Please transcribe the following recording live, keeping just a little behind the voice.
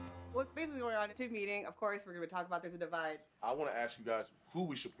basically we're on a team meeting. Of course, we're going to talk about there's a divide. I want to ask you guys who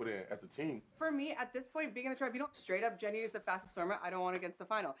we should put in as a team. For me, at this point, being in the tribunal, straight up, Jenny is the fastest swimmer. I don't want to get to the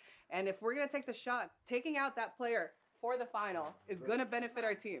final. And if we're going to take the shot, taking out that player for the final is going to benefit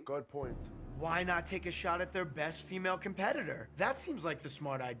our team. Good point. Why not take a shot at their best female competitor? That seems like the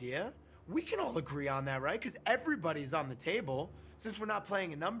smart idea. We can all agree on that, right? Because everybody's on the table since we're not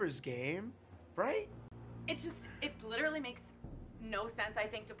playing a numbers game, right? It literally makes no sense, I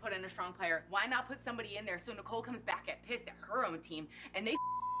think, to put in a strong player. Why not put somebody in there so Nicole comes back at pissed at her own team and they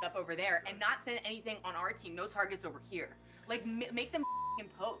up over there and not send anything on our team, no targets over here. Like, make them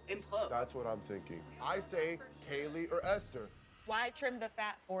implode. That's what I'm thinking. I say Kaylee or Esther. Why trim the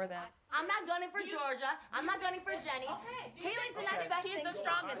fat for them? I'm not gunning for Georgia. I'm not gunning for Jenny. Okay. Kaylee's the next best She's thing. the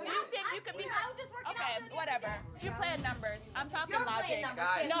strongest. Do you think you could be I was just working okay, out. whatever. You playing numbers. I'm talking You're logic. playing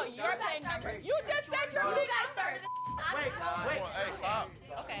numbers. No, you're playing numbers. You just said you're You playing guys numbers. started Hey, stop.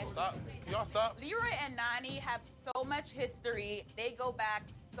 Okay. Stop. Y'all stop. Leroy and Nani have so much history. They go back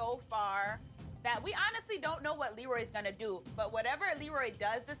so far that we honestly don't know what Leroy's gonna do. But whatever Leroy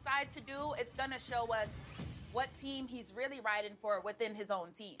does decide to do, it's gonna show us what team he's really riding for within his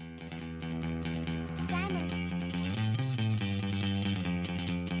own team.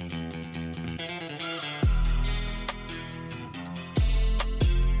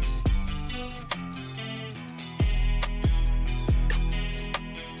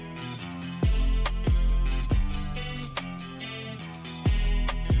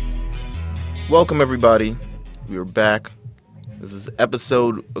 Welcome, everybody. We are back. This is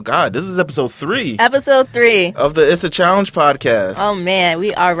episode 3. Episode 3 of the It's a Challenge podcast. Oh, man.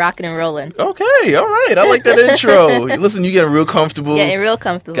 We are rocking and rolling. Okay. All right. I like that intro. Listen, you getting real comfortable. Getting real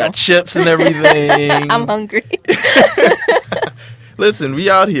comfortable. Got chips and everything. I'm hungry. Listen, we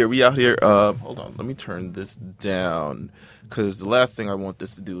out here. Hold on. Let me turn this down because the last thing I want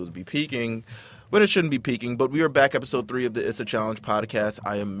this to do is be peaking when it shouldn't be peaking. But we are back, episode 3 of the It's a Challenge podcast.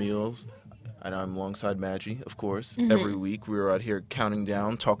 I am Meals. And I'm alongside Maggie, of course. Mm-hmm. Every week we are out here counting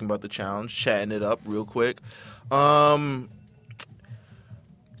down, talking about the challenge, chatting it up real quick.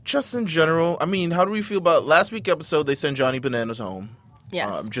 Just in general, I mean, how do we feel about last week's episode? They sent Johnny Bananas home.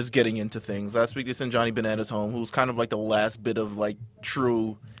 Yes. Just getting into things. Last week they sent Johnny Bananas home, who's kind of like the last bit of like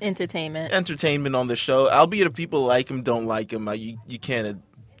true entertainment on the show. Albeit if people like him, don't like him, you can't,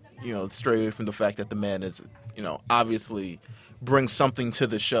 stray away from the fact that the man is, obviously brings something to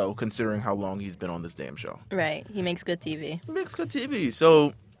the show, considering how long he's been on this damn show. Right. He makes good TV.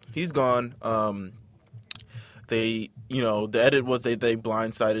 So he's gone. The edit was they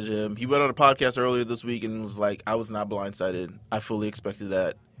blindsided him. He went on a podcast earlier this week and was like, I was not blindsided. I fully expected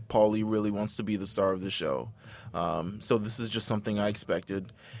that. Paulie really wants to be the star of the show. So this is just something I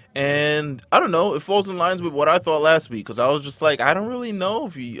expected. And I don't know, it falls in lines with what I thought last week, because I was just like, I don't really know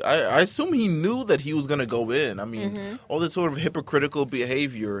if I assume he knew that he was going to go in. I mean, all this sort of hypocritical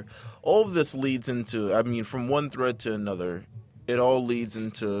behavior, all of this leads into, from one thread to another, it all leads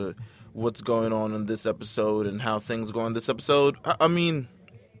into what's going on in this episode and how things go in this episode. Let me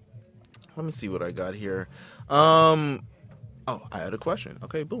see what I got here. I had a question.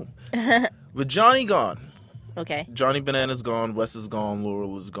 Okay, boom. With Johnny gone. Okay. Johnny Bananas gone, Wes is gone,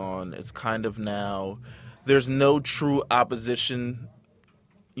 Laurel is gone. It's kind of now, there's no true opposition.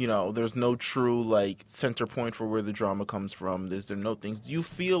 There's no true, center point for where the drama comes from. There no things. Do you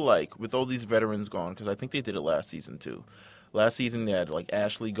feel like, with all these veterans gone, because I think they did it last season, too. Last season, they had,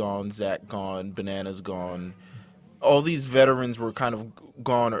 Ashley gone, Zach gone, Bananas gone. All these veterans were kind of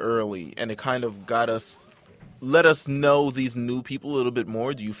gone early, and it kind of let us know these new people a little bit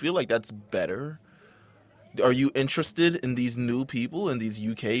more. Do you feel like that's better? Are you interested in these new people, in these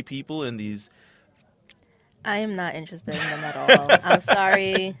UK people, in these... I am not interested in them at all. I'm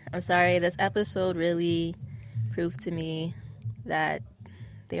sorry. This episode really proved to me that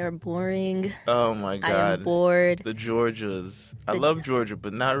they are boring. Oh, my God. I am bored. The Georgias. I love Georgia,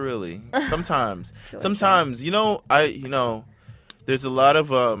 but not really. Sometimes. Georgia. Sometimes. There's a lot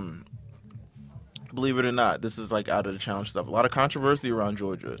of... Believe it or not, this is out of the challenge stuff. A lot of controversy around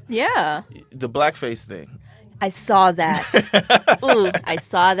Georgia. Yeah. The blackface thing. I saw that. Ooh, I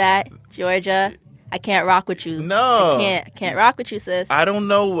saw that. Georgia, I can't rock with you. No. I can't rock with you, sis. I don't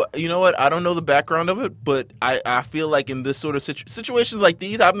know. You know what? I don't know the background of it, but I feel like in this sort of situations like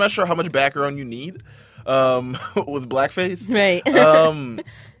these, I'm not sure how much background you need with blackface. Right.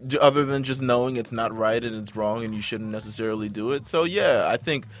 Other than just knowing it's not right and it's wrong and you shouldn't necessarily do it. So, yeah, I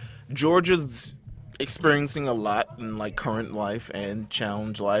think Georgia's experiencing a lot in current life and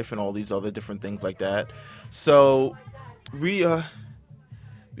challenge life and all these other different things like that. So we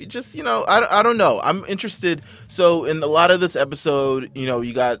just I don't know. I'm interested. So in a lot of this episode,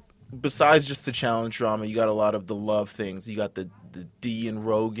 you got besides just the challenge drama, you got a lot of the love things. You got the D and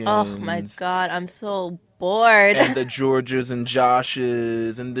Rogan. Oh my God, I'm so bored. And the Georges and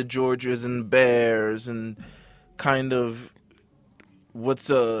Joshes and the Georges and Bears and kind of what's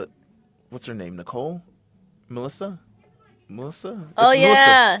her name? Nicole? Melissa? Oh It's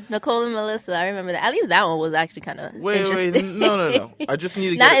yeah, Nicole and Melissa. I remember that. At least that one was actually kind of interesting. Wait, no. I just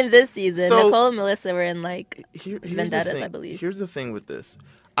need to Not get in this season. So, Nicole and Melissa were in like here's the Vendettas, thing. I believe. Here's the thing with this.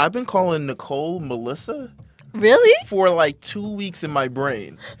 I've been calling Nicole Melissa Really? for like 2 weeks in my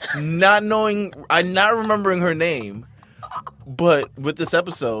brain, not remembering her name. But with this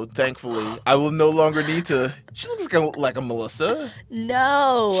episode, thankfully, I will no longer need to. She looks like a Melissa.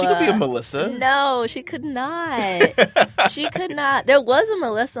 No. She could be a Melissa. No, she could not. She could not. There was a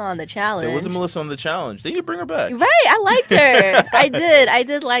Melissa on the challenge. There was a Melissa on the challenge. They need to bring her back. Right, I liked her. I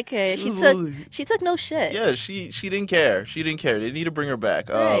did like her. was She took no shit. Yeah, she didn't care. She didn't care. They need to bring her back.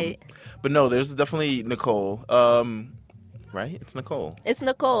 Right. But no, there's definitely Nicole. Right? It's Nicole. It's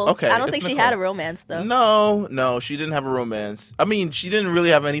Nicole. Okay, I don't it's think she Nicole. had a romance though. No, she didn't have a romance. I mean, she didn't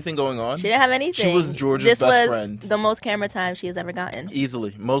really have anything going on. She didn't have anything. She was George's this best was friend. the most camera time she has ever gotten.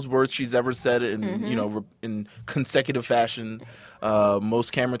 Easily, most words she's ever said in in consecutive fashion.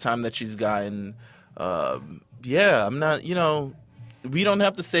 Most camera time that she's gotten. Yeah, I'm not. We don't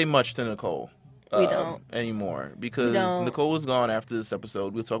have to say much to Nicole. We don't anymore because Nicole is gone after this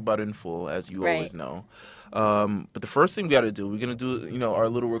episode. We'll talk about it in full, as you always know. But the first thing we got to do, we're gonna do our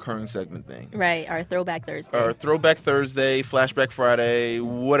little recurring segment thing. Right, our Throwback Thursday. Our Throwback Thursday, Flashback Friday,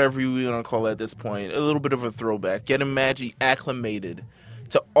 whatever you want to call it at this point. A little bit of a throwback. Getting Maggie acclimated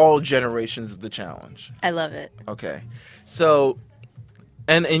to all generations of the challenge. I love it. Okay, so.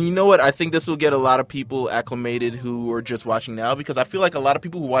 And you know what? I think this will get a lot of people acclimated who are just watching now, because I feel like a lot of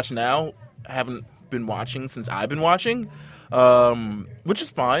people who watch now haven't been watching since I've been watching, which is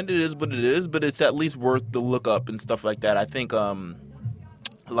fine. It is what it is, but it's at least worth the look up and stuff like that. I think a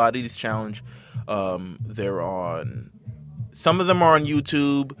lot of these challenge, they're on. Some of them are on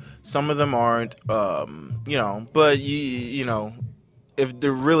YouTube. Some of them aren't. But if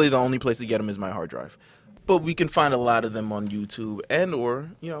they're really the only place to get them is my hard drive. But we can find a lot of them on YouTube and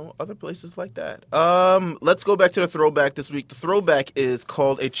or other places like that. Let's go back to the throwback this week. The throwback is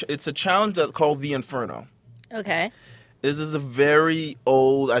called it's a challenge that's called the Inferno. Okay. This is a very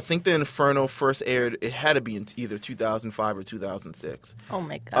old. I think the Inferno first aired. It had to be in either 2005 or 2006. Oh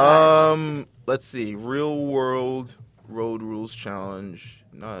my god. Let's see. Real World Road Rules Challenge.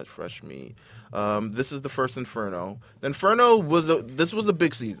 Not Fresh Meat. This is the first Inferno. The Inferno this was a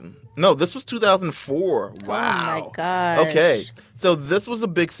big season. No, this was 2004. Wow. Oh my god. Okay, so this was a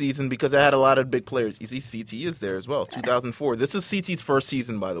big season because it had a lot of big players. You see, CT is there as well. 2004. This is CT's first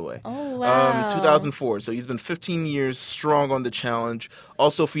season, by the way. Oh wow. 2004. So he's been 15 years strong on the challenge.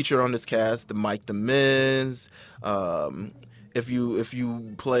 Also featured on this cast, the Mike the Miz. If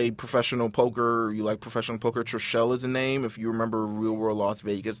you play professional poker, or you like professional poker, Trishelle is a name. If you remember Real World Las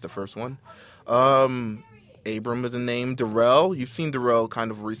Vegas, the first one. Abram is a name. Darrell, you've seen Darrell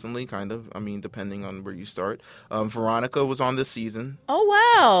kind of recently, I mean, depending on where you start. Veronica was on this season. Oh,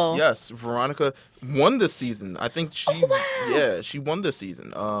 wow. Yes, Veronica won this season. I think she won this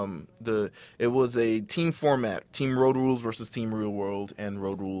season. It was a team format, Team Road Rules versus Team Real World, and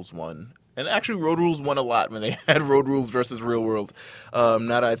Road Rules won. And actually, Road Rules won a lot when they had Road Rules versus Real World, now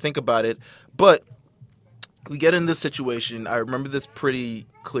that I think about it. But we get in this situation. I remember this pretty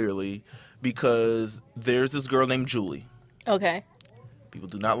clearly because there's this girl named Julie. Okay. People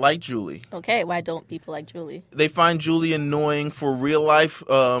do not like Julie. Okay, why don't people like Julie? They find Julie annoying for real life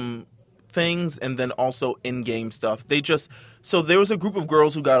things and then also in-game stuff. So there was a group of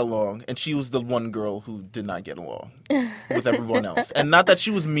girls who got along, and she was the one girl who did not get along with everyone else. And not that she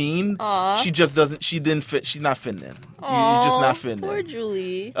was mean. Aww. She didn't fit. She's not fitting in. You're just not fitting in. Poor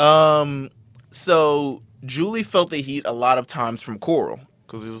Julie. So Julie felt the heat a lot of times from Coral,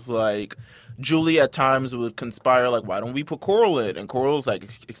 because it was like Julie at times would conspire, like, why don't we put Coral in? And Coral's like,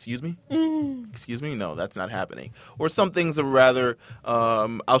 excuse me? Excuse me? No, that's not happening. Or some things are rather,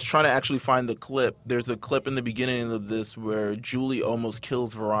 I was trying to actually find the clip. There's a clip in the beginning of this where Julie almost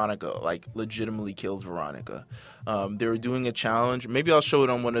kills Veronica, like legitimately kills Veronica. They were doing a challenge. Maybe I'll show it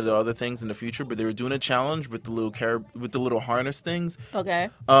on one of the other things in the future, but they were doing a challenge with the little harness things. Okay.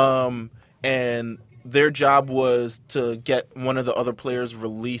 And their job was to get one of the other players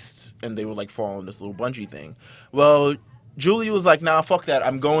released, and they would like fall on this little bungee thing. Well, Julie was like, nah, fuck that.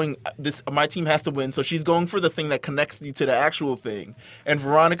 My team has to win. So she's going for the thing that connects you to the actual thing. And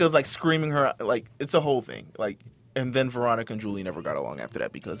Veronica's like screaming her, like, it's a whole thing. Like, and then Veronica and Julie never got along after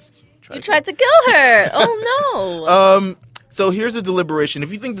that because you tried to kill her. Oh no. So here's a deliberation.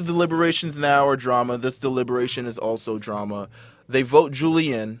 If you think the deliberations now are drama, this deliberation is also drama. They vote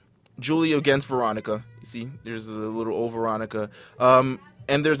Julie in. Julie against Veronica. You see, there's a little old Veronica. And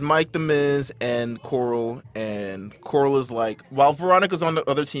there's Mike, The Miz, and Coral. And Coral is like, while Veronica's on the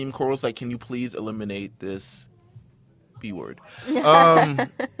other team, Coral's like, can you please eliminate this B word? And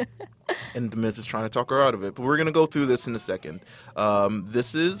The Miz is trying to talk her out of it. But we're going to go through this in a second.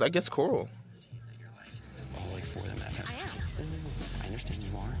 This is, I guess, Coral. All like for them at I am. I understand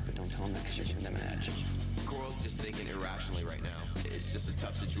you are, but don't tell them that because you're giving them an edge. Coral's just thinking irrationally right now. It's just a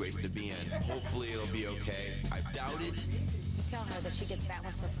tough situation to be in. Hopefully it'll be okay. I doubt it. You tell her that she gets that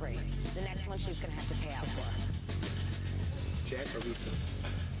one for free. The next one she's gonna have to pay out for. Check or Visa?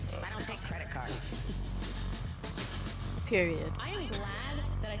 I don't take credit cards. Period. I am glad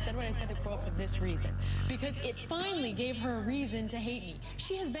that I said what I said to Coral for this reason. Because it finally gave her a reason to hate me.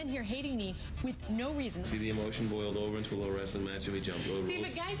 She has been here hating me with no reason. See, the emotion boiled over into a little wrestling match and we jumped over See,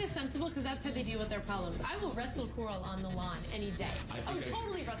 rules. but guys are sensible because that's how they deal with their problems. I will wrestle Coral on the lawn any day. I would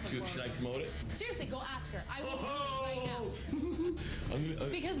totally wrestle Coral. Should I promote it? Seriously, go ask her. I will right now.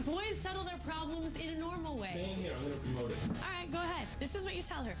 Because boys settle their problems in a normal way. Stay in here. I'm going to promote it. All right, go ahead. This is what you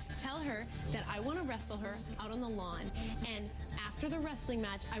tell her. Tell her that I want to wrestle her out on the lawn, and after the wrestling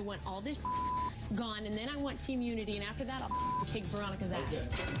match, I want all this gone, and then I want team unity, and after that, I'll kick Veronica's ass.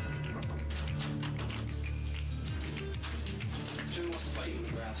 She wants to fight you in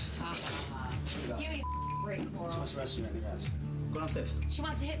the grass. Give me a break, Coral. She wants to wrestle you in the grass. Go downstairs. She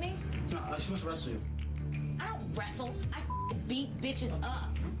wants to hit me? No, she wants to wrestle you. I don't wrestle. I beat bitches up.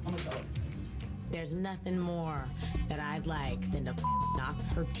 I'm gonna tell her. There's nothing more that I'd like than to knock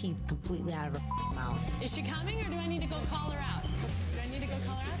her teeth completely out of her mouth. Is she coming, or do I need to go call her out? Do I need to go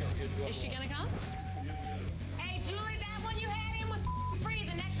call her out? Is she gonna come? Hey, Julie, that one you had in was free.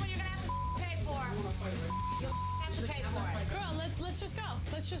 The next one you're gonna have to pay for. You'll have to pay for it. Girl, let's just go.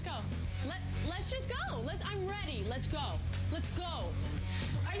 Let's just go. Let's just go. I'm ready. Let's go. Let's go.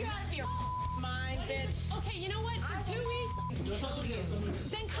 Are you out of your mind, bitch? Okay, you know what? For 2 weeks,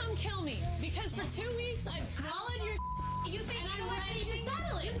 then come kill me. Because for 2 weeks, I've swallowed your You think and you I'm look- ready to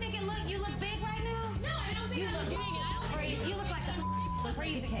settle it. You think you look big right now? No, I don't think You I look look big. I don't crazy. You look like a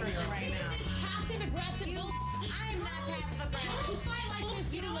crazy person right now. This passive-aggressive bull. I'm not passive aggressive. Let's fight like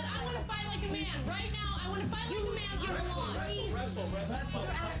this. You know what? I want to fight like a man. Right now, I want to fight like a man on the lawn. Wrestle.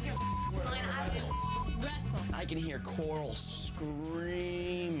 You're out of your mind. Wrestle. I can hear Coral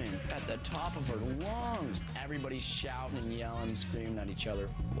screaming at the top of her lungs. Everybody's shouting and yelling and screaming at each other.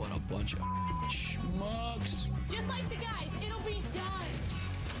 What a bunch of schmucks. Just like the guys, it'll be done.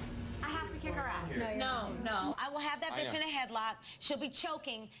 I have to kick her ass. No. I will have that bitch in a headlock. She'll be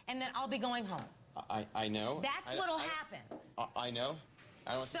choking, and then I'll be going home. I know. That's what'll happen. I know.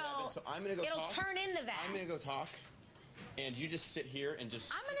 I don't So, so I'm gonna go it'll talk. turn into that. I'm gonna go talk, and you just sit here and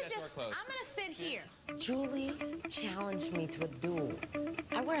just. I'm gonna sit here. Julie challenged me to a duel.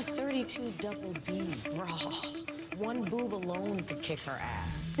 I wear a 32 double D bra. One boob alone could kick her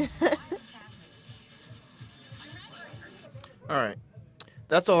ass. All right.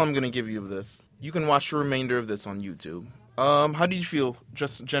 That's all I'm going to give you of this. You can watch the remainder of this on YouTube. How did you feel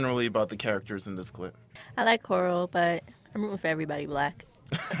just generally about the characters in this clip? I like Coral, but I'm rooting for everybody black.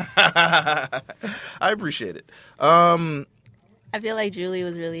 I appreciate it. I feel like Julie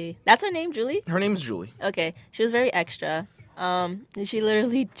was really... That's her name, Julie? Her name's Julie. Okay. She was very extra. She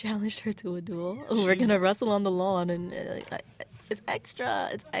literally challenged her to a duel. We're going to wrestle on the lawn, and it's extra.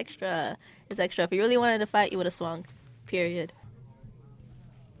 It's extra. It's extra. If you really wanted to fight, you would have swung. Period.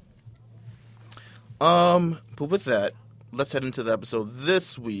 But with that, let's head into the episode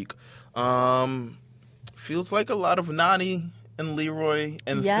this week. Feels like a lot of Nani and Leroy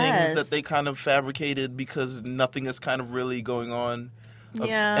and things that they kind of fabricated because nothing is kind of really going on of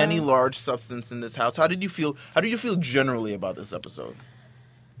any large substance in this house. How did you feel? How did you feel generally about this episode?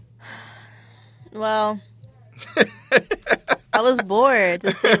 Well, I was bored,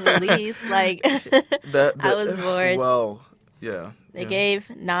 to say the least. Like, I was bored. Well, yeah. They gave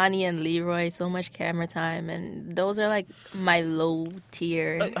Nani and Leroy so much camera time, and those are like my low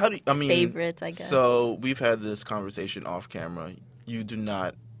tier favorites, I guess. So we've had this conversation off camera. You do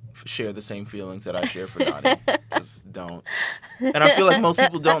not share the same feelings that I share for Nani. Just don't. And I feel like most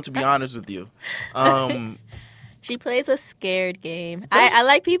people don't, to be honest with you. She plays a scared game. I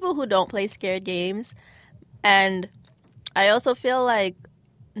like people who don't play scared games, and I also feel like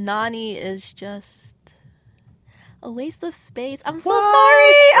Nani is just a waste of space. I'm so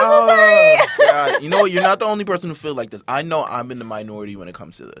sorry. I'm so sorry. God. You know what? You're not the only person who feel like this. I know I'm in the minority when it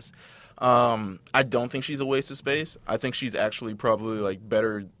comes to this. I don't think she's a waste of space. I think she's actually probably like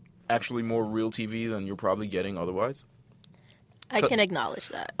better, actually more real TV than you're probably getting otherwise. I can acknowledge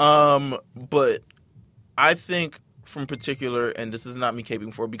that. But I think from particular, and this is not me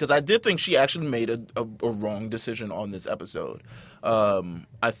caping for, because I did think she actually made a wrong decision on this episode.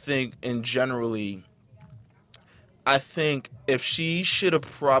 I think I think if she should have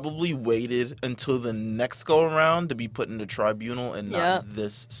probably waited until the next go around to be put in the tribunal and not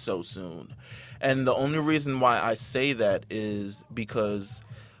this so soon. And the only reason why I say that is because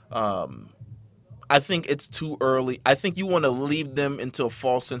I think it's too early. I think you want to leave them into a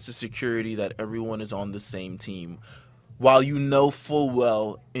false sense of security that everyone is on the same team, while you know full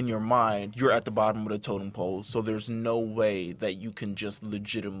well in your mind you're at the bottom of the totem pole, so there's no way that you can just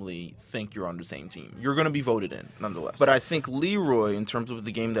legitimately think you're on the same team. You're going to be voted in, nonetheless. But I think Leroy, in terms of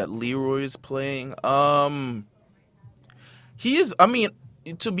the game that Leroy is playing, he is, I mean,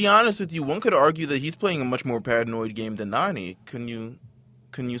 to be honest with you, one could argue that he's playing a much more paranoid game than Nany. Can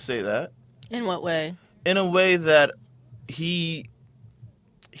you say that? In what way? In a way that he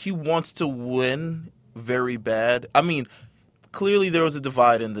wants to win very bad. I mean, clearly there was a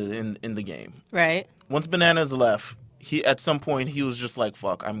divide in the game. Right. Once Bananas left, at some point he was just like,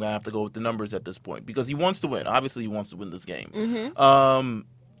 "Fuck, I'm gonna have to go with the numbers at this point," because he wants to win. Obviously, he wants to win this game. Mm-hmm.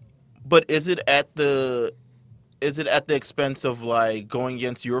 But is it at the expense of like going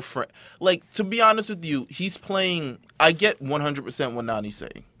against your friend? Like, to be honest with you, he's playing. I get 100% what Nany's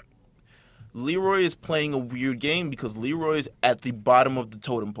saying. Leroy is playing a weird game because Leroy is at the bottom of the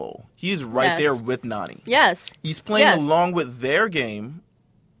totem pole. He is right there with Nany. Yes. He's playing along with their game,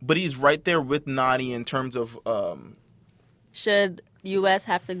 but he's right there with Nany in terms of... Should U.S.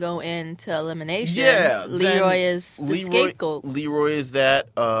 have to go into elimination? Yeah. Leroy is the scapegoat. Leroy is that.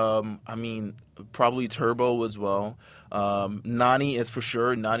 I mean, probably Turbo as well. Nany is for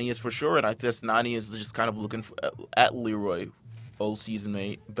sure. And I guess Nany is just kind of looking at Leroy, old season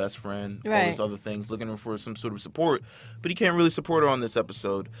mate, best friend, all these other things, looking for some sort of support, but he can't really support her on this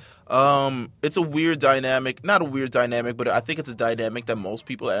episode. It's a weird dynamic, not a weird dynamic, but I think it's a dynamic that most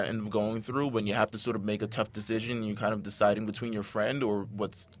people end up going through when you have to sort of make a tough decision. You're kind of deciding between your friend or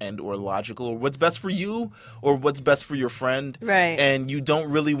what's logical, or what's best for you or what's best for your friend. Right. And you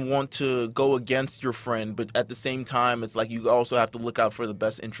don't really want to go against your friend, but at the same time, it's like you also have to look out for the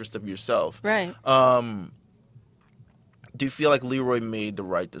best interest of yourself. Right. Do you feel like Leroy made the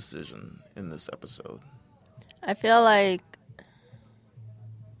right decision in this episode? I feel like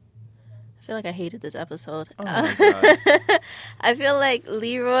I hated this episode. Oh my God. I feel like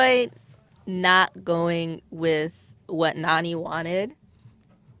Leroy not going with what Nany wanted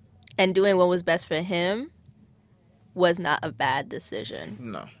and doing what was best for him was not a bad decision.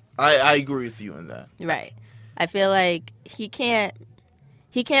 No. I agree with you on that. Right. I feel like he can't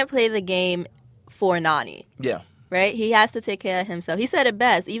play the game for Nany. Yeah. Right? He has to take care of himself. He said it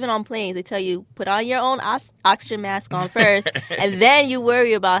best. Even on planes, they tell you, put on your own oxygen mask on first, and then you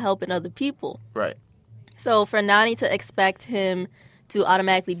worry about helping other people. Right. So for Nany to expect him to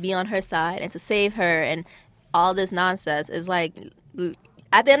automatically be on her side and to save her and all this nonsense is like,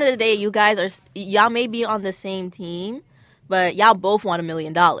 at the end of the day, y'all may be on the same team, but y'all both want $1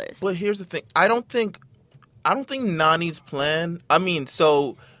 million. But here's the thing. I don't think Nany's plan, I mean,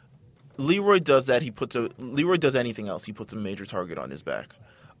 so... Leroy does that. Leroy does anything else. He puts a major target on his back,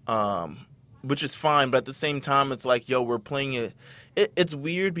 which is fine. But at the same time, it's like, yo, we're playing it. It's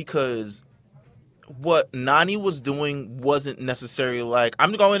weird because what Nany was doing wasn't necessarily like,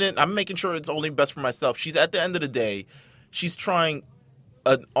 I'm going in, I'm making sure it's only best for myself. She's, at the end of the day, she's trying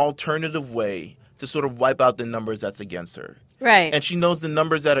an alternative way to sort of wipe out the numbers that's against her. Right. And she knows the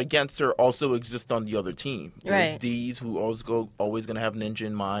numbers that are against her also exist on the other team. There's right. D's who always going to have Ninja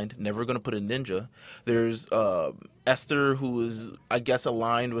in mind, never going to put a Ninja. There's Esther, who is, I guess,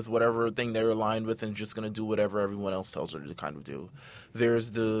 aligned with whatever thing they're aligned with and just going to do whatever everyone else tells her to kind of do.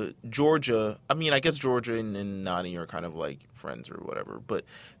 There's the Georgia. I mean, I guess Georgia and Nany are kind of like friends or whatever. But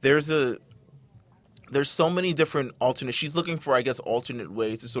there's so many different alternate. She's looking for, I guess, alternate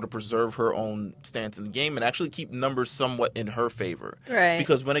ways to sort of preserve her own stance in the game and actually keep numbers somewhat in her favor. Right.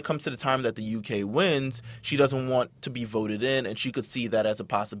 Because when it comes to the time that the UK wins, she doesn't want to be voted in, and she could see that as a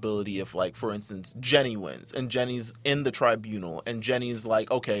possibility if, like, for instance, Jenny wins, and Jenny's in the tribunal, and Jenny's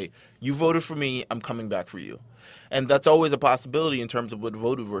like, okay, you voted for me, I'm coming back for you. And that's always a possibility in terms of what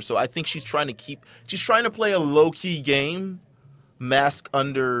voted for. So I think she's trying to play a low-key game, mask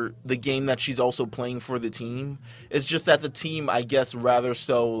under the game that she's also playing for the team. It's just that the team, I guess, rather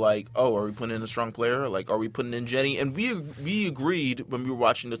so like, oh, are we putting in a strong player? Like, are we putting in Jenny? And we agreed when we were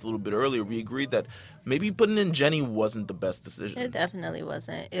watching this a little bit earlier, we agreed that maybe putting in Jenny wasn't the best decision. It definitely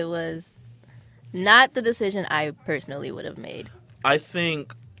wasn't. It was not the decision I personally would have made. I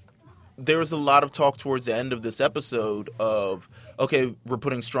think there was a lot of talk towards the end of this episode of, okay, we're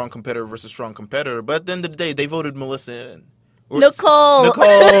putting strong competitor versus strong competitor, but at the end of the day, they voted Melissa in. Nicole.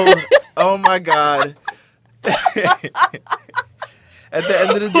 Oh my God. At the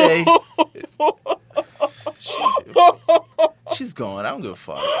end of the day, she's gone. I don't give a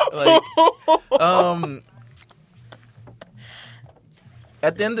fuck. Like,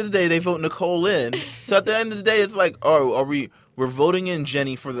 at the end of the day, they vote Nicole in. So at the end of the day, it's like, oh, we're voting in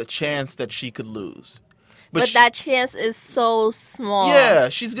Jenny for the chance that she could lose. But that chance is so small. Yeah,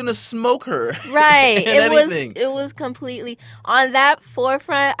 she's gonna smoke her. Right. Anything. It was completely on that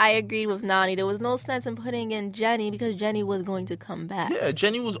forefront. I agreed with Nani. There was no sense in putting in Jenny because Jenny was going to come back. Yeah,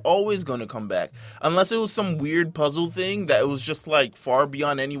 Jenny was always going to come back. Unless it was some weird puzzle thing that it was just like far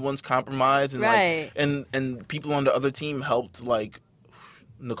beyond anyone's compromise and right. like and people on the other team helped like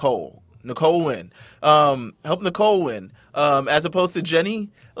Nicole win. Help Nicole win. As opposed to Jenny,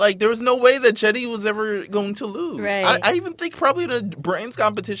 like there was no way that Jenny was ever going to lose. Right. I even think probably in a brains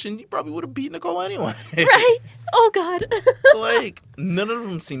competition, you probably would have beat Nicole anyway. Right. Oh God. Like none of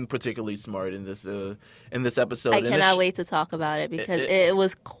them seemed particularly smart in this episode. I cannot wait to talk about it because it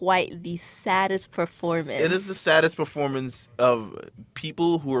was quite the saddest performance. It is the saddest performance of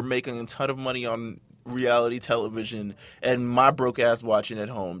people who are making a ton of money on reality television and my broke ass watching at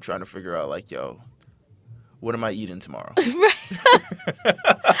home trying to figure out like, yo, what am I eating tomorrow?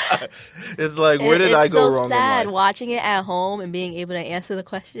 It's like, where did I go wrong in life? It's so sad watching it at home and being able to answer the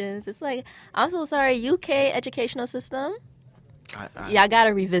questions. It's like, I'm so sorry, UK educational system. I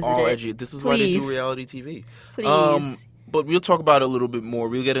gotta revisit it. This is Please. why they do reality TV. Please. But we'll talk about it a little bit more.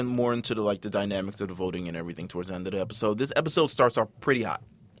 We'll get more into the dynamics of the voting and everything towards the end of the episode. This episode starts off pretty hot.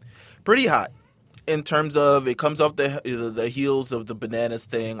 In terms of, it comes off the heels of the bananas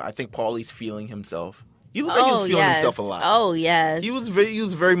thing. I think Paulie's feeling himself. He looked like he was feeling himself a lot. Oh, yes. He was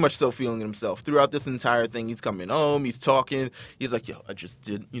very much so feeling himself throughout this entire thing. He's coming home. He's talking. He's like, yo, I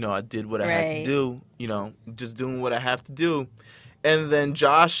did what I had to do. Just doing what I have to do. And then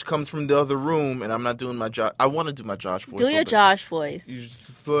Josh comes from the other room, and I'm not doing my Josh. I want to do my Josh voice. Do your Josh voice. He's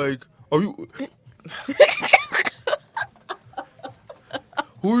just like, are you...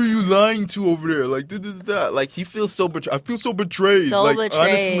 Who are you lying to over there? Like, da. Like, he feels so betrayed. I feel so betrayed.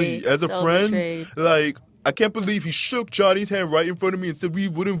 Honestly, as a friend, betrayed. Like, I can't believe he shook Johnny's hand right in front of me and said we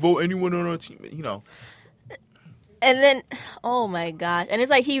wouldn't vote anyone on our team. And then, oh my gosh. And it's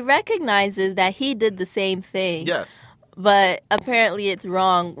like he recognizes that he did the same thing. Yes. But apparently it's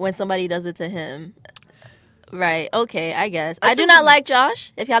wrong when somebody does it to him. Right. Okay, I guess. I do not like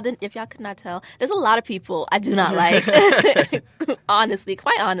Josh. If y'all could not tell. There's a lot of people I do not like.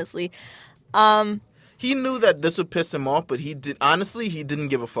 Quite honestly. He knew that this would piss him off, but he didn't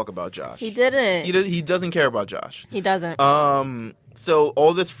give a fuck about Josh. He didn't. He doesn't care about Josh. He doesn't. So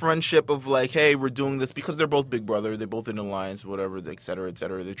all this friendship of like, hey, we're doing this because they're both Big Brother, they're both in alliance, whatever, et cetera, et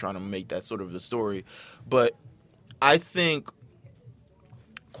cetera. They're trying to make that sort of the story. But I think,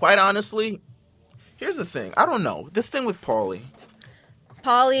 quite honestly, here's the thing. I don't know. This thing with Paulie.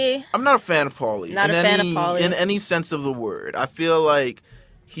 I'm not a fan of Paulie. Not a fan of Paulie. In any sense of the word. I feel like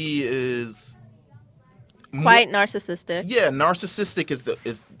he is... quite narcissistic. Yeah, narcissistic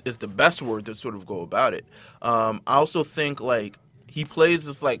is the best word to sort of go about it. I also think, like, he plays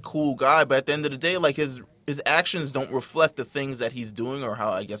this, like, cool guy, but at the end of the day, like, his actions don't reflect the things that he's doing or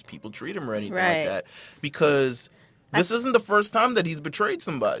how, I guess, people treat him or anything like that. Because... this isn't the first time that he's betrayed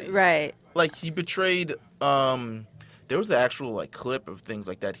somebody. Right. Like, he betrayed, there was an actual, like, clip of things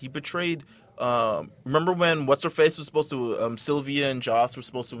like that. He betrayed, remember when What's-Her-Face was supposed to, Sylvia and Joss were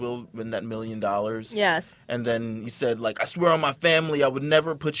supposed to win that $1 million? Yes. And then he said, like, I swear on my family, I would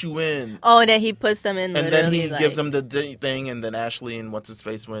never put you in. Oh, and then he puts them in and then he gives them the thing, and then Ashley and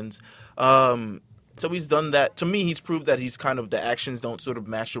What's-His-Face wins. So he's done that. To me, he's proved that he's kind of, the actions don't sort of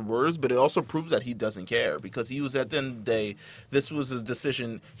match the words, but it also proves that he doesn't care because he was, at the end of the day, this was a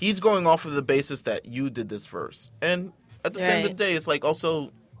decision. He's going off of the basis that you did this first. And at the end of the day, it's like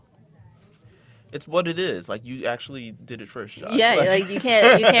also, it's what it is. Like, you actually did it first, Josh. Yeah, like you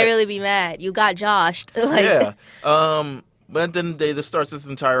can't really be mad. You got Joshed. Yeah. But at the end of the day, this starts this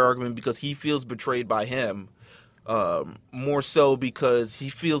entire argument because he feels betrayed by him. More so because he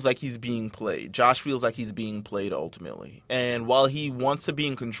feels like he's being played. Josh feels like he's being played ultimately. And while he wants to be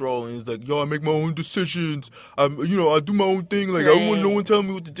in control and he's like, yo, I make my own decisions. I do my own thing. Like, I don't want no one telling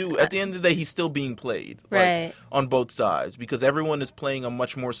me what to do. At the end of the day, he's still being played. Right. Like, on both sides. Because everyone is playing a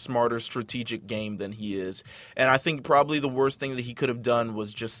much more smarter strategic game than he is. And I think probably the worst thing that he could have done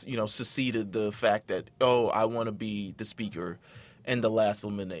was just, seceded the fact that, I want to be the speaker in the last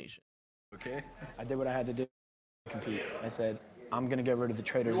elimination. Okay. I did what I had to do. Compete. I said, I'm gonna get rid of the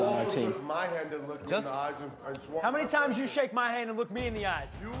traitors on our team. My hand and look me in Just- the eyes and I swear. How many times you shake my hand and look me in the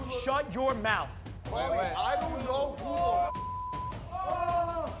eyes? Shut your mouth. Paulie, I don't know who.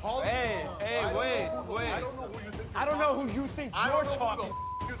 Paulie, Hey, wait. I don't know who you I don't know who you think think. I you're don't know talking.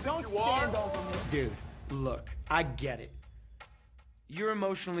 who the f- you Don't think you are. stand over me. Dude, look, I get it. You're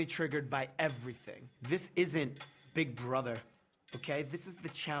emotionally triggered by everything. This isn't Big Brother, okay? This is the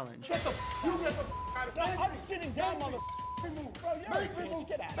challenge. You get the f- out of here. I'm sitting down, mother. Bro, you're a bitch.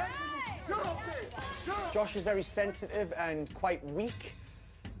 Get out. You're a bitch. Josh is very sensitive and quite weak,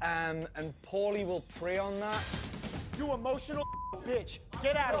 and Paulie will prey on that. You emotional bitch.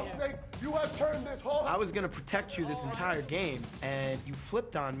 Get out of here. Snake, you have turned this whole. I was gonna protect you this entire game, and you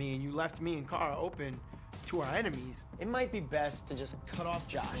flipped on me and you left me and Kara open to our enemies. It might be best to just cut off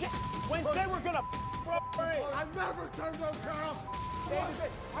Josh. When they were gonna I never turned on Carl. Yes,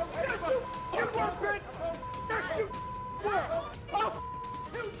 you were, bitch! Yes, you were!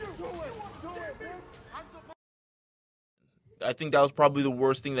 I think that was probably the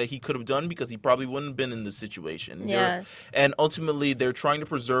worst thing that he could have done because he probably wouldn't have been in this situation. Yes. And ultimately, they're trying to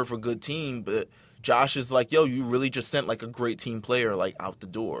preserve a good team, but Josh is like, yo, you really just sent like a great team player like out the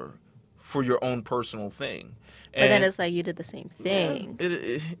door for your own personal thing. But then it's like you did the same thing.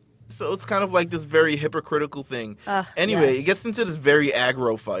 So it's kind of like this very hypocritical thing. Anyway, yes. It gets into this very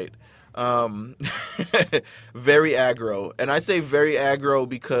aggro fight. Very aggro. And I say very aggro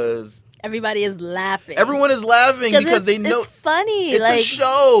because Everybody is laughing. everyone is laughing because they know it's funny. it's like, a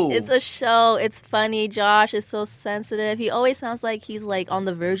show. It's a show. It's funny. Josh is so sensitive. He always sounds like he's like on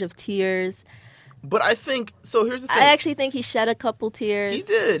the verge of tears. But I think so. Here's the thing. I actually think he shed a couple tears.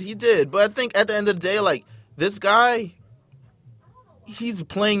 He did. But I think at the end of the day, like this guy, he's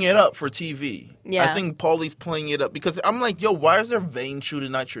playing it up for TV. Yeah. I think Paulie's playing it up because I'm like, yo, why is there vein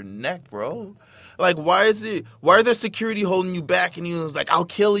shooting out your neck, bro? Like, why are there security holding you back? And he was like, I'll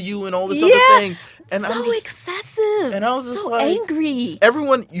kill you and all this other thing. And so I'm just, excessive. and I was just so like, angry.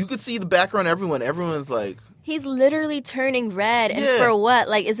 Everyone, you could see the background. Everyone's like, He's literally turning red. And Yeah. for what?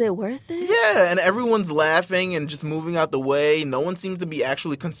 Like, is it worth it? yeah, and everyone's laughing and just moving out the way. No one seems to be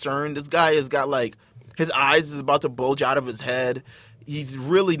actually concerned. This guy has got like, his eyes is about to bulge out of his head. He's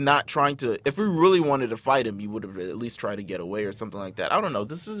really not trying to. If we really wanted to fight him, he would have at least tried to get away or something like that. I don't know.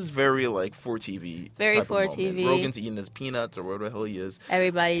 This is very like for TV. Very type of for moment. TV. Rogan's eating his peanuts or whatever the hell he is.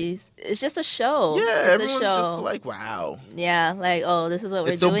 It's just a show. Yeah, it's everyone's a show. just like, wow. Yeah, like, oh, this is what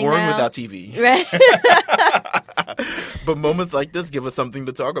we're It's so doing boring now. without TV. Right. But moments like this give us something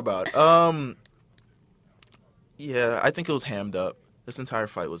to talk about. Yeah, I think it was hammed up. This entire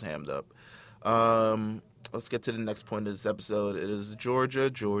fight was hammed up. Let's get to the next point of this episode. It is Georgia.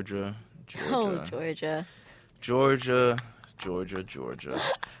 Oh, Georgia. Georgia.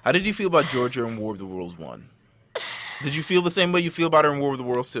 How did you feel about Georgia in War of the Worlds 1? Did you feel the same way you feel about her in War of the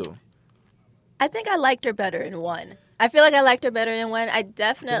Worlds 2? I think I liked her better in 1. I feel like I liked her better in 1. I I feel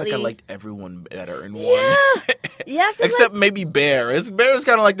definitely... like I liked everyone better in 1. Yeah, I feel Except like maybe Bear. Bear's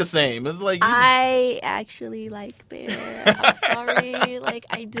kind of like the same. It's like I actually like Bear. I'm sorry. Like,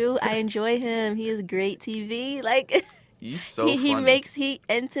 I do. I enjoy him. He is great TV. Like... he's so he funny. he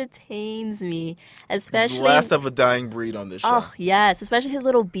entertains me, especially Last of a dying breed on this show. Oh yes, especially his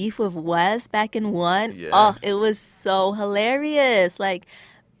little beef with Wes back in 1. Yeah. Oh, it was so hilarious. Like,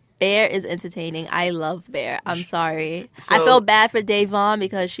 Bear is entertaining. I love Bear. I'm sorry. I So- feel bad for Davon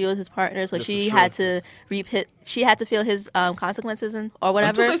because she was his partner, so This she is had true. to she had to feel his consequences or whatever.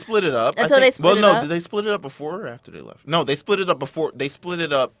 Until they split it up. Until they split it up. Did they split it up before or after they left? No, they split it up before. They split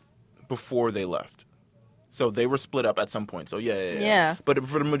it up before they left. So they were split up at some point. So yeah. Yeah. But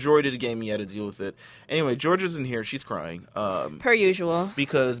for the majority of the game, he had to deal with it. Anyway, Georgia's in here. She's crying. Per usual.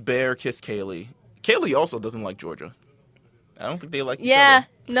 Because Bear kissed Kaylee. Kaylee also doesn't like Georgia. I don't think they like each Yeah.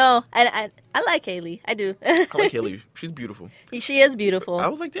 No. And I like Kaylee. I do. other. I like Kaylee. She's beautiful. She is beautiful. I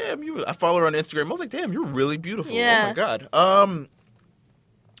was like, damn, I follow her on Instagram. I was like, damn, you're really beautiful. Yeah. Oh my God.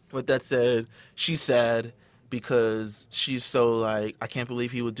 With that said, she's sad because she's so like, I can't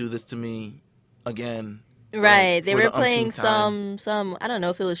believe he would do this to me again. Right. Like, They for were the playing umpteenth time. some I don't know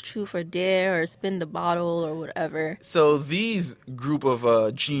if it was Truth or Dare or Spin the Bottle or whatever. So these group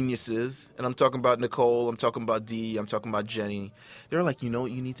of geniuses, and I'm talking about Nicole, I'm talking about Dee, I'm talking about Jenny, they're like, you know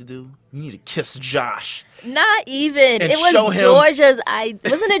what you need to do? You need to kiss Josh. Not even. And It show was him- Georgia's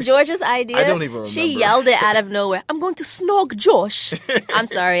idea. Wasn't it Georgia's idea? I don't even She remember. yelled it out of nowhere. I'm going to snog Josh. I'm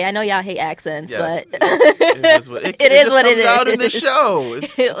sorry. I know y'all hate accents, Yes. but It is what it is just what it comes out in is. this show.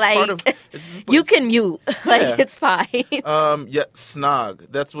 It's like, part of, it's you can mute. Like, Yeah. it's fine. Yeah,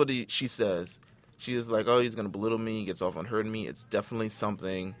 snog. That's what she says. She is like, oh, he's going to belittle me. He gets off on hurting me. It's definitely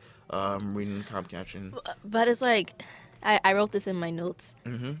something. I'm reading the comp caption. But it's like, I wrote this in my notes.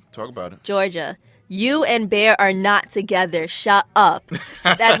 Talk about it. Georgia, you and Bear are not together. Shut up.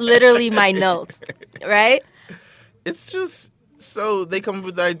 That's literally my notes, right? It's just so they come up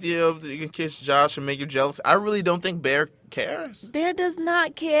with the idea of you can kiss Josh and make you jealous. I really don't think Bear cares. Bear does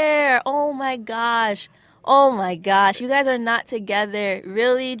not care. Oh my gosh. Oh my gosh. You guys are not together.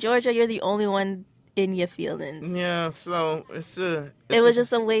 Really? Georgia, you're the only one in your feelings. Yeah, so It was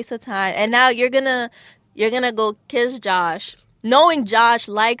just a waste of time. And now you're gonna go kiss Josh, knowing Josh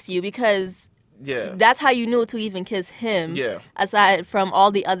likes you because that's how you knew to even kiss him. Yeah. Aside from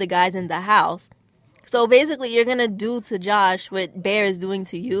all the other guys in the house. So basically, you're gonna do to Josh what Bear is doing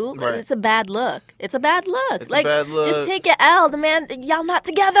to you. Right. It's a bad look. It's a bad look. It's a bad look. Just take your L. The man, y'all not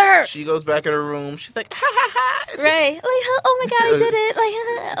together. She goes back in her room. She's like, Right. Like, oh my God, I did it.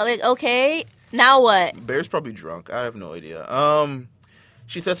 Like, okay. Now what? Bear's probably drunk. I have no idea.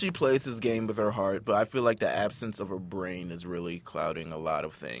 She says she plays this game with her heart, but I feel like the absence of her brain is really clouding a lot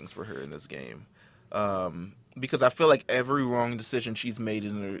of things for her in this game. Because I feel like every wrong decision she's made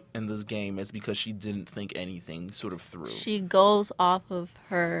in this game is because she didn't think anything sort of through. She goes off of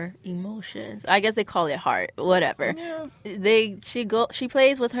her emotions. I guess they call it heart. Whatever. Yeah. She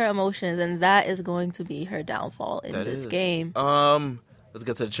plays with her emotions, and that is going to be her downfall in this game. Let's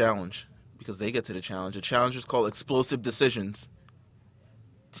get to the challenge. Because they get to the challenge. The challenge is called Explosive Decisions.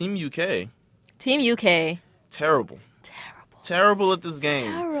 Team UK. Terrible. Terrible at this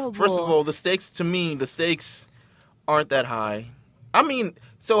game. Terrible. First of all, the stakes aren't that high. I mean,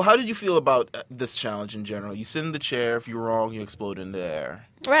 so how did you feel about this challenge in general? You sit in the chair. If you're wrong, you explode in the air.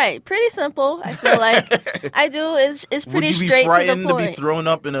 Right. Pretty simple. I feel like I do. It's pretty straight to the point. Would you be frightened to be thrown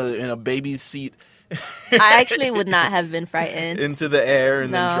up in a baby's seat? I actually would not have been frightened. Into the air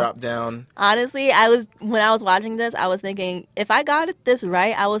and then drop down. Honestly, when I was watching this, I was thinking, if I got this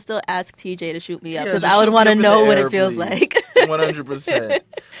right, I would still ask TJ to shoot me up because I would want to know what it feels like.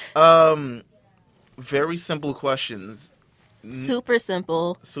 100%. Very simple questions. Super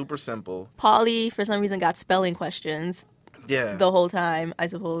simple. Pauly, for some reason, got spelling questions. Yeah. The whole time, I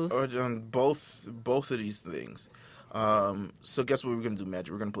suppose. Or on both of these things. So guess what we're gonna do,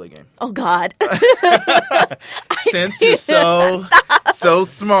 Magic? We're gonna play a game. Oh God! Since you're so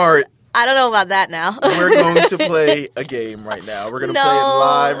smart, I don't know about that now. We're going to play a game right now. We're gonna play it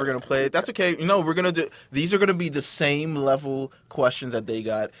live. We're gonna play it. That's okay. We're gonna do. These are gonna be the same level questions that they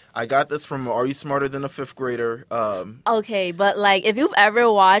got. I got this from Are You Smarter Than a Fifth Grader? Okay, but like, if you've ever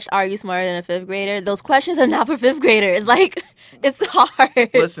watched Are You Smarter Than a Fifth Grader, those questions are not for fifth graders. Like, it's hard.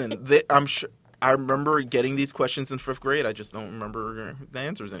 Listen, I'm sure. I remember getting these questions in fifth grade. I just don't remember the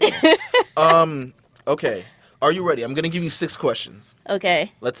answers anymore. Okay. Are you ready? I'm going to give you 6 questions.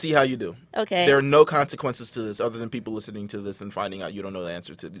 Okay. Let's see how you do. Okay. There are no consequences to this other than people listening to this and finding out you don't know the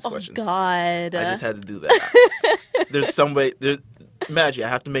answer to these questions. Oh, God. I just had to do that. There's some way. Magic, I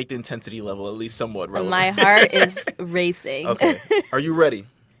have to make the intensity level at least somewhat relevant. My heart is racing. Okay. Are you ready?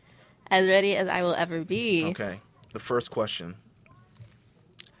 As ready as I will ever be. Okay. The first question.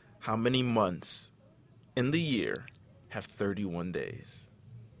 How many months in the year have 31 days?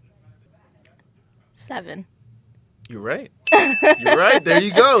 7. You're right. You're right. There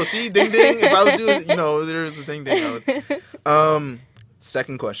you go. See, ding ding. If I would do it, there's a ding ding.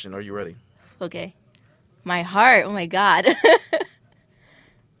 Second question. Are you ready? Okay. My heart. Oh my God.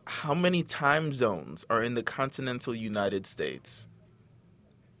 How many time zones are in the continental United States?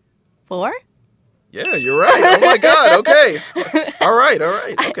 4? Yeah, you're right. Oh my God. Okay. All right.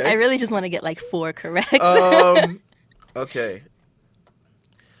 Okay. I really just want to get like 4 correct. Okay.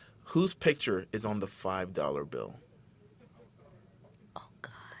 Whose picture is on the $5 bill? Oh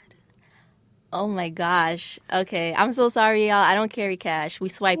God. Oh my gosh. Okay. I'm so sorry, y'all. I don't carry cash. We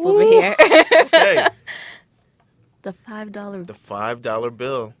swipe over here. Okay. The $5. The $5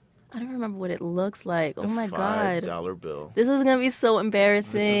 bill. I don't remember what it looks like. Oh my God. $5 bill. This is going to be so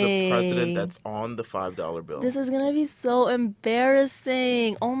embarrassing. This is a president that's on the $5 bill. This is going to be so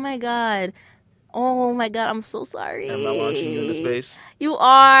embarrassing. Oh my God. Oh my God. I'm so sorry. Am I launching you into space? You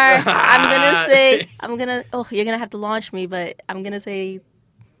are. I'm going to say, you're going to have to launch me, but I'm going to say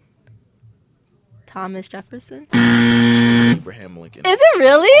Thomas Jefferson. It's Abraham Lincoln. Is it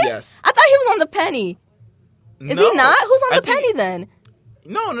really? Yes. I thought he was on the penny. Is he not? Who's on the penny then?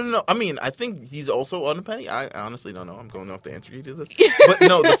 No. I mean, I think he's also on the penny. I honestly don't know. I'm going off the answer you to this. But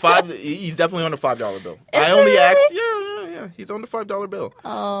no, he's definitely on the $5 bill. I only asked. Yeah. He's on the $5 bill.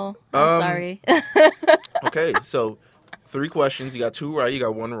 Oh, I'm sorry. Okay, so 3 questions. You got 2 right. You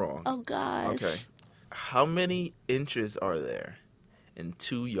got 1 wrong. Oh, gosh. Okay. How many inches are there in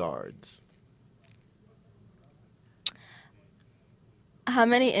 2 yards? How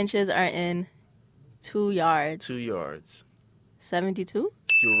many inches are in 2 yards. 2 yards. 72?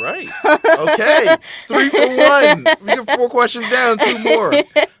 You're right. Okay. 3 for 1. We get 4 questions down, 2 more.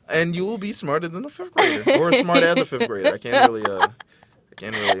 And you will be smarter than a 5th grader. Or smart as a 5th grader. I can't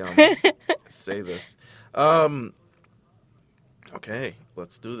really say this. Okay,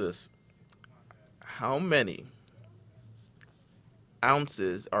 let's do this. How many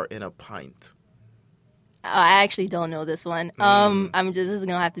ounces are in a pint? Oh, I actually don't know this one. This is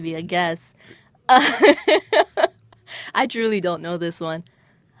gonna have to be a guess. I truly don't know this one.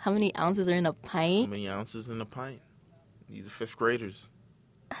 How many ounces are in a pint? How many ounces in a pint? These are 5th graders.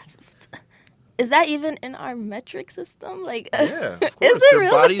 Is that even in our metric system? Like, yeah, of course. Is it Their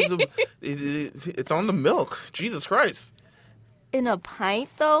really? bodies, it's on the milk. Jesus Christ. In a pint,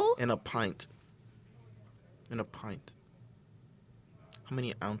 though? In a pint. In a pint. How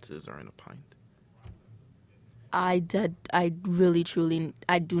many ounces are in a pint? I really, truly,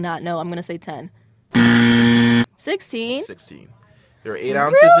 I do not know. I'm going to say 10. 16? 16. There are 8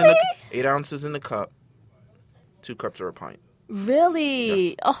 ounces Really? 8 ounces in the cup. 2 cups are a pint. Really?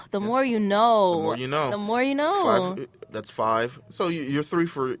 Yes. Oh, the more you know. The more you know. The more you know. 5, that's 5. So you're 3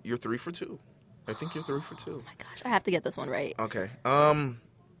 for 2. I think you're 3 for 2. Oh my gosh, I have to get this one right. Okay. I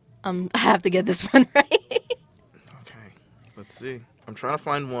have to get this one right. Okay. Let's see. I'm trying to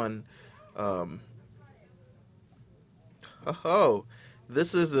find one.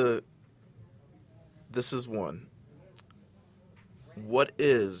 This is one. What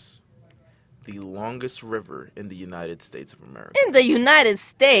is the longest river in the United States of America? In the United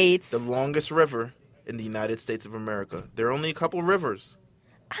States? The longest river in the United States of America. There are only a couple rivers.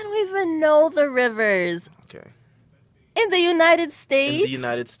 I don't even know the rivers. Okay. In the United States? In the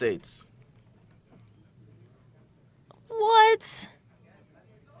United States. What?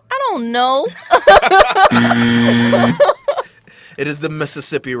 I don't know. It is the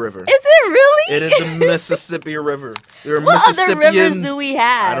Mississippi River. Is it really? It is the Mississippi River. There are What other Mississippians. rivers do we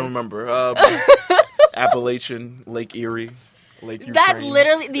have? I don't remember. Appalachian, Lake Erie, Lake Ukraine. That's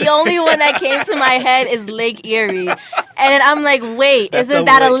literally the only one that came to my head is Lake Erie. And then I'm like, wait, isn't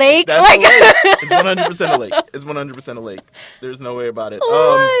that a lake? That's Like, a lake. It's 100% a lake. It's 100% a lake. There's no way about it.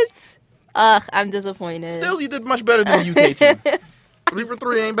 What? I'm disappointed. Still, you did much better than the UK team. 3 for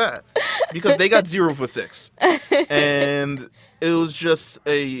 3 ain't bad. Because they got 0 for 6. And it was just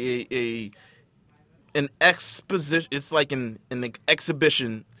an exposition. It's like an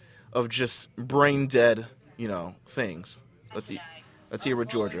exhibition of just brain dead, things. Let's see. Let's hear with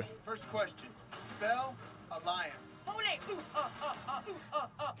Georgia. First question. Spell alliance.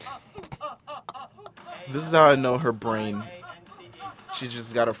 This is how I know her brain. She's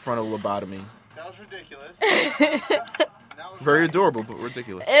just got a frontal lobotomy. That was ridiculous. Very adorable, but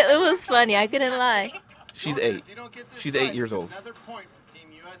ridiculous. It was funny. I couldn't lie. She's 8. She's 8 years old. Another point for Team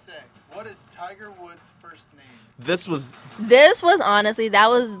USA. What is Tiger Woods' first name? This was honestly that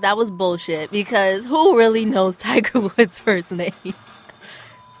was bullshit because who really knows Tiger Woods' first name?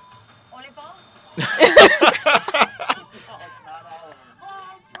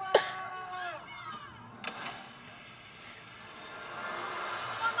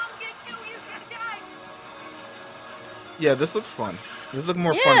 Yeah, this looks fun. This looks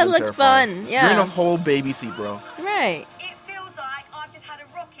more fun Yeah, it than looked terrifying. fun. Yeah. You're in a whole baby seat, bro. Right. It feels like I've just had a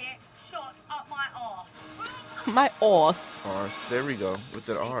rocket shot up my arse. My arse. R's. There we go. With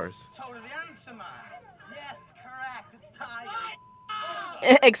the R's. Totally answer, man. Yes, correct. It's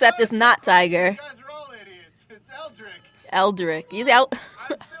Tiger. Except it's not Tiger. You guys are all idiots. It's Eldrick. Eldrick. You see how...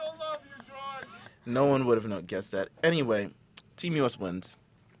 No one would have guessed that. Anyway, Team US wins.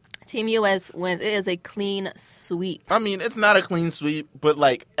 Team US wins. It is a clean sweep. I mean, it's not a clean sweep, but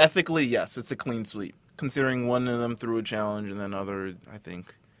ethically, yes, it's a clean sweep. Considering one of them threw a challenge and then I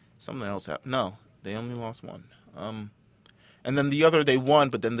think, something else happened. No, they only lost one. And then the other they won,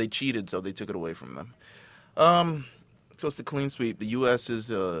 but then they cheated, so they took it away from them. So it's a clean sweep. The U.S. is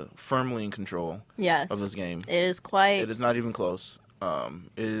firmly in control of this game. It is quite... It is not even close.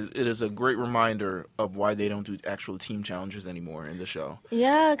 It is a great reminder of why they don't do actual team challenges anymore in the show.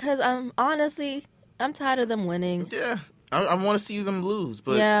 Yeah, because I'm tired of them winning. Yeah, I want to see them lose,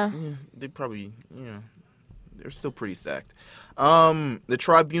 but they probably, they're still pretty stacked. The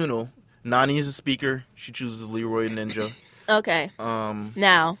tribunal, Nany is a speaker. She chooses Leroy Ninja. Okay.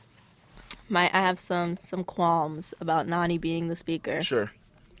 Now, I have some qualms about Nany being the speaker. Sure.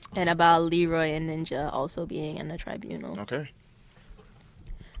 And about Leroy and Ninja also being in the tribunal. Okay.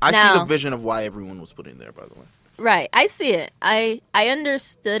 I see the vision of why everyone was put in there, by the way. Right. I see it. I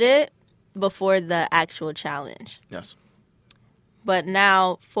understood it before the actual challenge. Yes. But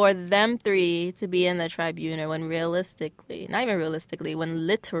now for them three to be in the tribunal when realistically, not even realistically, when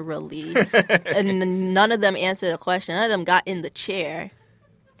literally, and none of them answered a question, none of them got in the chair.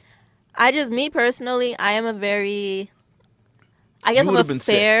 Me personally, I am a very, I guess I'm a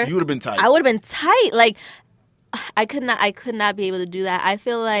fair. You would have been tight. I would have been tight. Like, I could not be able to do that. I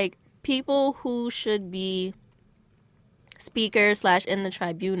feel like people who should be speakers / in the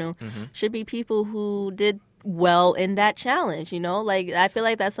tribunal should be people who did well in that challenge, Like, I feel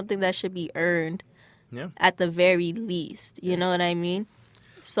like that's something that should be earned at the very least. You know what I mean?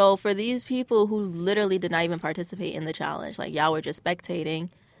 So for these people who literally did not even participate in the challenge, like y'all were just spectating,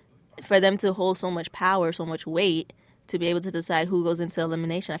 for them to hold so much power, so much weight, to be able to decide who goes into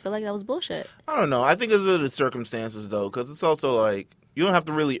elimination, I feel like that was bullshit. I don't know. I think it's the circumstances, though, because it's also like, you don't have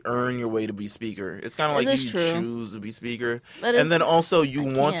to really earn your way to be speaker. It's kind of like you choose to be speaker. And then also you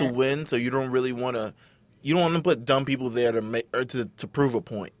want to win, so you don't really want to... You don't want to put dumb people there to make or to prove a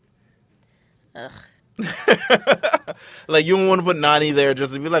point. Ugh. Like, you don't want to put Nani there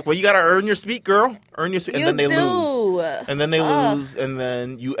just to be like, well, you got to earn your speak, girl. Earn your speak. And then they lose. And then they lose, and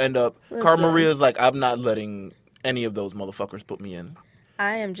then you end up... Cara Maria's like, I'm not letting any of those motherfuckers put me in.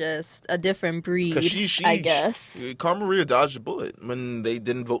 I am just a different breed, I guess. Cara Maria dodged a bullet when they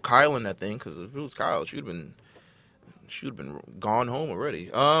didn't vote Kyle in that thing, because if it was Kyle, she would have been gone home already.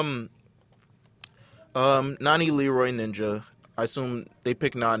 Nani, Leroy, Ninja. I assume they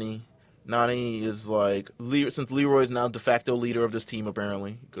pick Nani. Nani is like, since Leroy is now de facto leader of this team,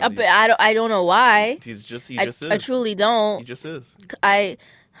 apparently. But I don't know why. He just is. I truly don't. He just is. He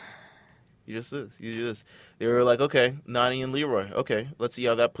just is. They were like, okay, Nani and Leroy. Okay, let's see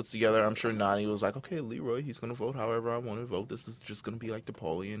how that puts together. I'm sure Nani was like, okay, Leroy, he's going to vote however I want to vote. This is just going to be like the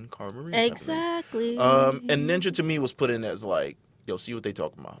Paulie and Cara Maria. Exactly. And Ninja, to me, was put in as like, yo, see what they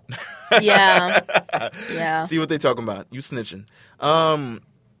talking about. Yeah. See what they talking about. You snitching.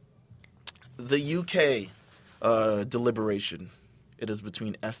 The UK deliberation. It is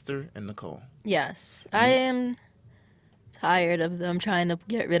between Esther and Nicole. Yes. I am tired of them trying to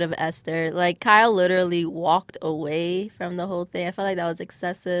get rid of Esther. Like, Kyle literally walked away from the whole thing. I felt like that was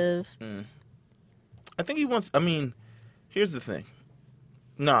excessive. I think he wants... I mean, here's the thing.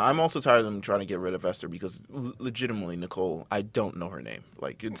 No, I'm also tired of them trying to get rid of Esther because legitimately, Nicole, I don't know her name.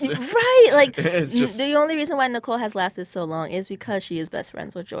 Like, it's right. Like, it's just, the only reason why Nicole has lasted so long is because she is best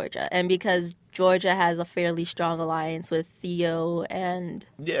friends with Georgia, and because Georgia has a fairly strong alliance with Theo and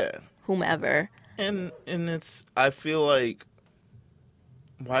whomever. And it's, I feel like,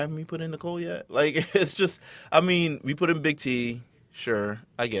 why haven't we put in Nicole yet? Like, it's just, I mean, we put in Big T. Sure,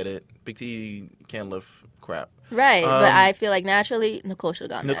 I get it. Big T can't lift crap. Right, but I feel like naturally Nicole should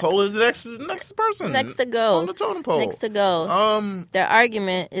have gone Nicole next. is the next person. Next to go. On the totem pole. Next to go. Their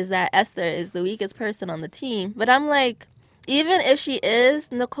argument is that Esther is the weakest person on the team. But I'm like, even if she is,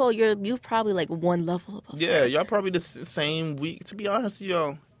 Nicole, you probably like one level above her. Y'all probably the same week. To be honest,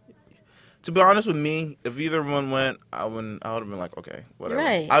 yo. To be honest with me, if either one went, I would have been like, okay, whatever.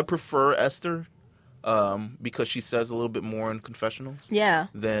 Right. I prefer Esther because she says a little bit more in confessionals. Yeah.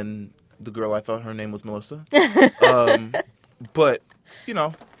 Than the girl I thought her name was Melissa. But you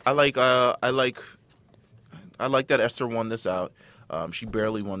know, I like that Esther won this out. She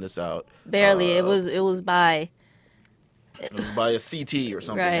barely won this out. Barely. It was by. It was by a CT or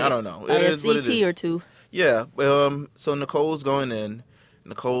something. Right. I don't know. By It a is what it CT is. or two. Yeah. So Nicole's going in.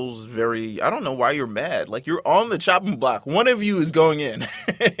 Nicole's very... I don't know why you're mad. Like, you're on the chopping block. One of you is going in.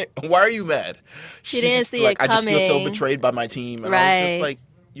 Why are you mad? She didn't see it coming. I just feel so betrayed by my team. And right. I was just like,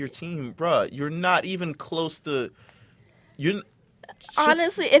 your team, bruh, you're not even close to...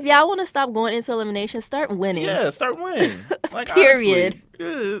 Honestly, if y'all want to stop going into elimination, start winning. Yeah, start winning. Like, Period.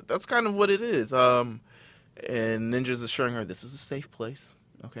 Honestly, that's kind of what it is. And Ninja's assuring her this is a safe place.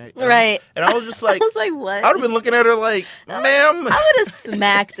 Okay. Right. And I was just like... I was like, what? I would have been looking at her like, ma'am. I would have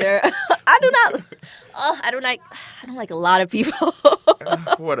smacked her. I don't like a lot of people.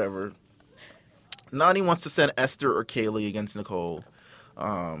 Whatever. Nani wants to send Esther or Kaylee against Nicole.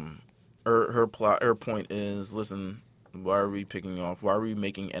 Her point is, listen, why are we picking off? Why are we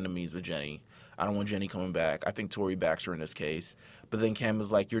making enemies with Jenny? I don't want Jenny coming back. I think Tori backs her in this case. But then Cam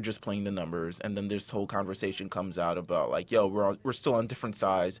is like, you're just playing the numbers. And then this whole conversation comes out about like, yo, we're still on different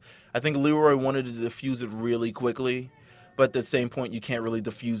sides. I think Leroy wanted to diffuse it really quickly. But at the same point, you can't really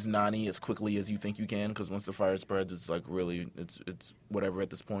diffuse Nani as quickly as you think you can. Because once the fire spreads, it's like really, it's whatever at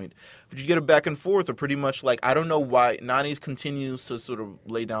this point. But you get it back and forth or pretty much like, I don't know why. Nani continues to sort of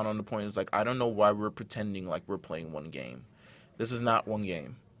lay down on the point. It's like, I don't know why we're pretending like we're playing one game. This is not one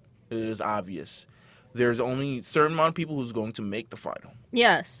game. It is obvious. There's only a certain amount of people who's going to make the final.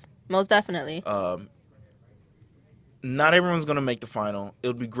 Yes, most definitely. not everyone's going to make the final. It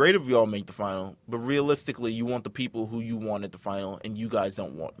would be great if we all make the final, but realistically, you want the people who you want at the final, and you guys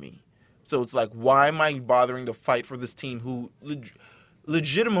don't want me. So it's like, why am I bothering to fight for this team who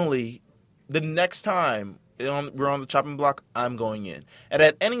legitimately, the next time we're on the chopping block, I'm going in. And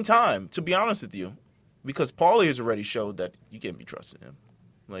at any time, to be honest with you, because Paulie has already showed that you can't be trusting him.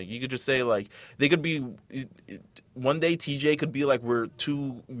 Like, you could just say, like, they could be one day TJ could be like, we're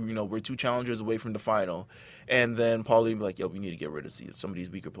two challengers away from the final, and then Paulie would be like, yo, we need to get rid of some of these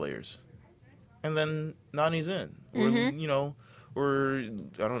weaker players, and then Nany's in, or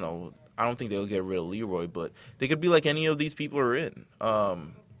I don't know. I don't think they'll get rid of Leroy, but they could be like any of these people are in.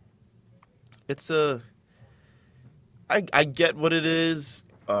 I get what it is.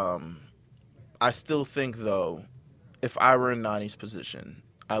 I still think, though, if I were in Nany's position,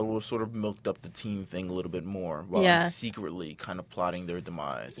 I would have sort of milked up the team thing a little bit more while I'm secretly kind of plotting their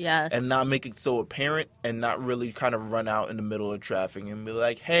demise. Yes. And not make it so apparent and not really kind of run out in the middle of traffic and be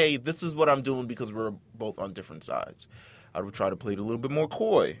like, hey, this is what I'm doing because we're both on different sides. I would try to play it a little bit more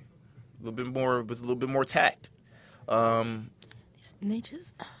coy, with a little bit more tact. But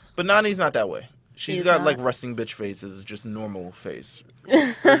Nany's not that way. She's got like resting bitch face is just normal face.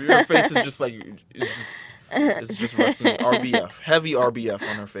 Her face is just like it's just resting RBF, heavy RBF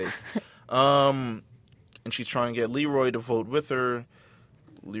on her face. And she's trying to get Leroy to vote with her.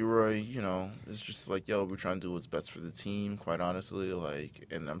 Leroy, is just like, yo, we're trying to do what's best for the team, quite honestly. Like,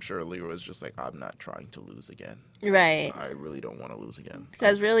 and I'm sure Leroy's just like, I'm not trying to lose again. Right. I really don't want to lose again.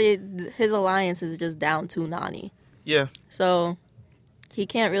 Because really, his alliance is just down to Nany. Yeah. So he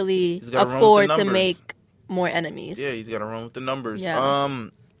can't really afford to make more enemies. Yeah, he's got to run with the numbers. Yeah.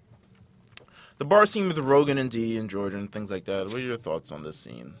 The bar scene with Rogan and D and Georgia and things like that. What are your thoughts on this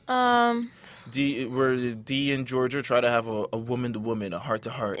scene? Where D and Georgia try to have a woman-to-woman, a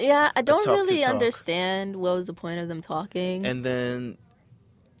heart-to-heart. Yeah, I don't really understand what was the point of them talking. And then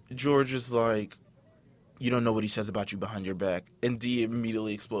Georgia's like, you don't know what he says about you behind your back. And D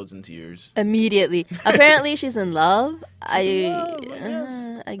immediately explodes in tears. Immediately. Apparently she's in love. I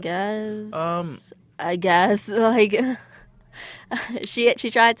guess. Like,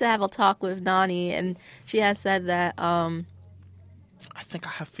 she tried to have a talk with Nany, and she has said that, I think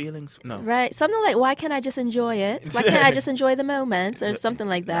I have feelings. No. Right. Something like, why can't I just enjoy it? Why can't I just enjoy the moments? Or something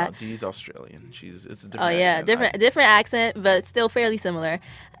like that. No, Dee's Australian. It's a different accent. Oh, yeah. Different accent, but still fairly similar.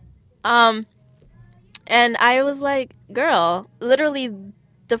 And I was like, girl, literally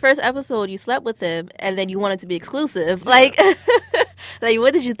the first episode you slept with him, and then you wanted to be exclusive. Yeah. Like,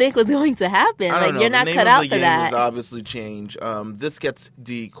 what did you think was going to happen? I don't know. You're not cut out for that. The name of the game has obviously changed. This gets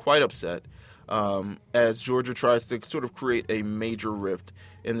D quite upset. As Georgia tries to sort of create a major rift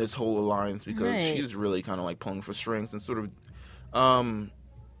in this whole alliance because she's really kind of like pulling for strings and sort of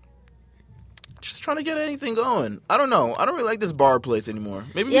just trying to get anything going. I don't know. I don't really like this bar place anymore.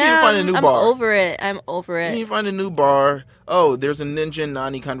 Maybe we need to find a new bar. I'm over it. We need to find a new bar. Oh, there's a Ninja and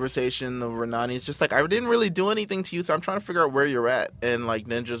Nany conversation over Nany's just like, I didn't really do anything to you, so I'm trying to figure out where you're at. And like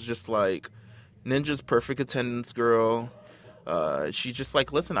Ninja's just like, Ninja's perfect attendance girl. She's just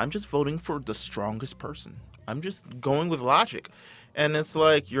like, listen, I'm just voting for the strongest person. I'm just going with logic. And it's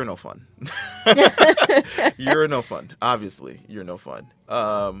like, you're no fun. You're no fun. Obviously, you're no fun.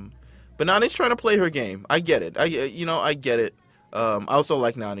 But Nany's trying to play her game. I get it. I get it. I also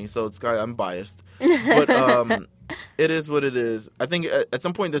like Nany, so I'm biased. But it is what it is. I think at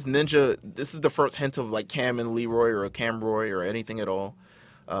some point this is the first hint of like Cam and Leroy or a Camroy or anything at all.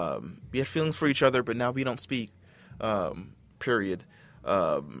 We had feelings for each other, but now we don't speak. Period.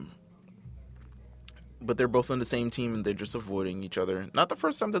 But they're both on the same team and they're just avoiding each other. Not the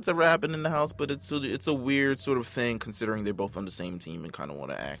first time that's ever happened in the house, but it's a weird sort of thing considering they're both on the same team and kind of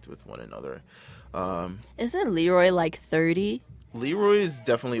want to act with one another. Isn't Leroy like 30? Leroy is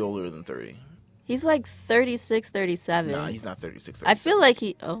definitely older than 30. He's like 36, 37. Nah, he's not 36, 37. I feel like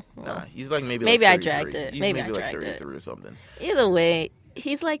he... Oh. Well. Nah, he's like maybe I like 33. dragged it. He's maybe I like dragged 33 or something. Either way,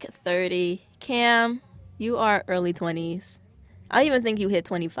 he's like 30. Cam, you are early 20s. I don't even think you hit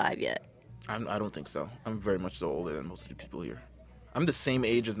 25 yet. I don't think so. I'm very much so older than most of the people here. I'm the same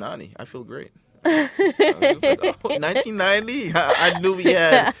age as Nany. I feel great. I was just like, 1990? I knew we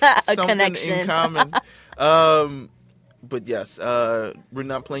had something in common. But yes, we're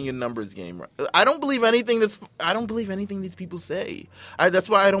not playing a numbers game. I don't believe anything these people say. That's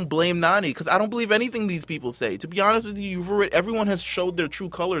why I don't blame Nany, because I don't believe anything these people say. To be honest with you, everyone has showed their true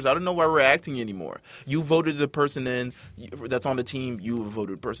colors. I don't know why we're acting anymore. You voted the person in that's on the team. You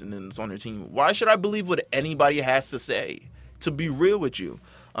voted the person in that's on your team. Why should I believe what anybody has to say? To be real with you.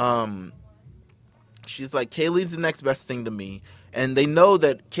 She's like, Kaylee's the next best thing to me. And they know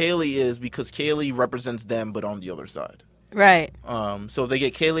that Kaylee is because Kaylee represents them, but on the other side. Right. So if they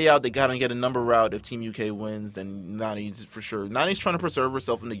get Kaylee out, they gotta get a number route. If Team UK wins, then Nani's for sure. Nani's trying to preserve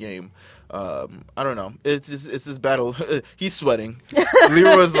herself in the game. I don't know. It's this battle. He's sweating.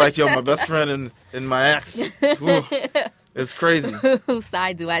 Leroy's like, yo, my best friend and my ex. Ooh, it's crazy. Whose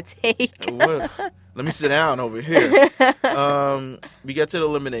side do I take? Let me sit down over here. We get to the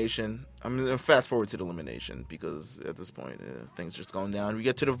elimination. I'm going to fast forward to the elimination because at this point, things just going down. We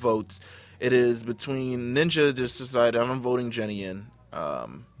get to the votes. It is between Ninja just decided I'm voting Jenny in.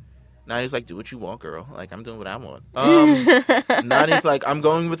 Nani's like, do what you want, girl. Like, I'm doing what I want. Nani's like, I'm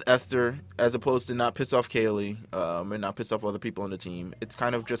going with Esther as opposed to not piss off Kaylee and not piss off other people on the team. It's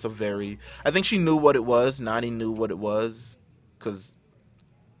kind of just I think she knew what it was. Nani knew what it was because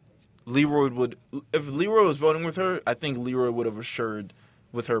if Leroy was voting with her, I think Leroy would have assured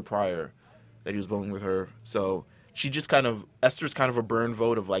with her prior that he was voting with her. So she just Esther's kind of a burn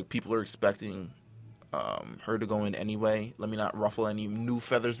vote of like people are expecting her to go in anyway. Let me not ruffle any new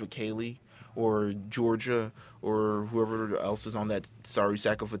feathers with Kaylee or Georgia or whoever else is on that sorry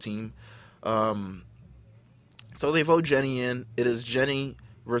sack of a team. So they vote Jenny in. It is Jenny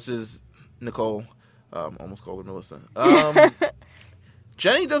versus Nicole. Almost called her Melissa.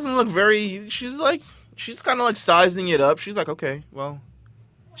 Jenny doesn't look she's kind of like sizing it up. She's like, okay, well,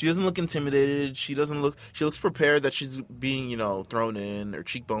 she doesn't look intimidated. She looks prepared that she's being, thrown in. Her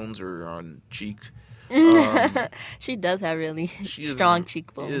cheekbones are on cheeked. She does have really strong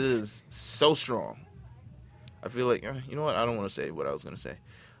cheekbones. It is so strong. I feel like, you know what? I don't want to say what I was going to say.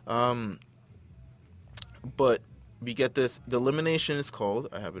 But we get this. The elimination is called,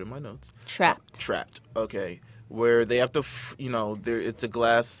 I have it in my notes. Trapped. Okay. Where they have to, it's a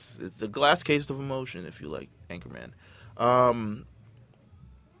glass case of emotion, if you like, Anchorman.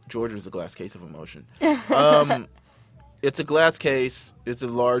 Georgia's a glass case of emotion. It's a glass case. It's a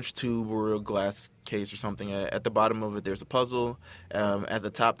large tube or a glass case or something. At the bottom of it, there's a puzzle. At the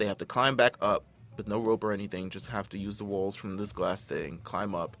top, they have to climb back up with no rope or anything. Just have to use the walls from this glass thing,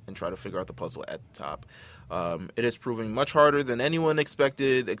 climb up, and try to figure out the puzzle at the top. It is proving much harder than anyone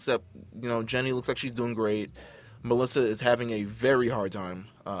expected, except, Jenny looks like she's doing great. Melissa is having a very hard time.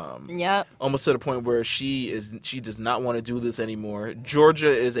 Yep. Almost to the point where she does not want to do this anymore.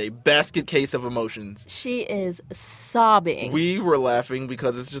 Georgia is a basket case of emotions. She is sobbing. We were laughing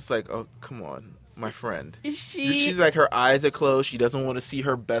because it's just like, oh, come on, my friend. She's like, her eyes are closed. She doesn't want to see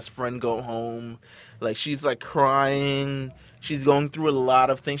her best friend go home. Like, she's like crying. She's going through a lot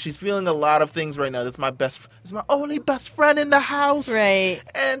of things. She's feeling a lot of things right now. It's my only best friend in the house. Right.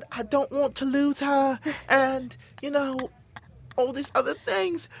 And I don't want to lose her. And, all these other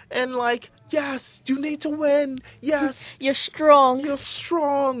things. And like, yes, you need to win. Yes. You're strong. You're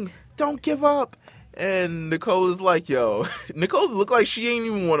strong. Don't give up. And Nicole is like, yo. Nicole looked like she ain't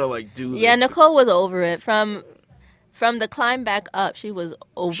even want to like do this. Yeah, Nicole was over it. From the climb back up, she was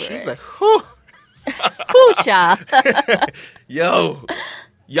over it. She's like, whew. Yo,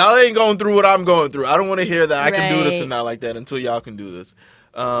 y'all ain't going through what I'm going through. I don't want to hear that I can do this and not like that until y'all can do this.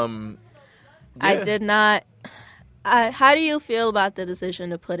 I did not. How do you feel about the decision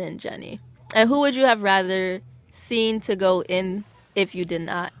to put in Jenny? And who would you have rather seen to go in if you did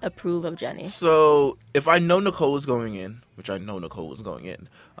not approve of Jenny? So if I know Nicole was going in, which I know Nicole was going in,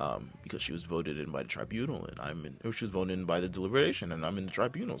 because she was voted in by the tribunal, and she was voted in by the deliberation, and I'm in the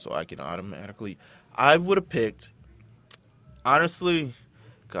tribunal, so I can automatically. I would have picked. Honestly,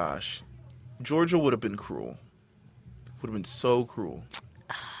 gosh, Georgia would have been cruel. Would have been so cruel.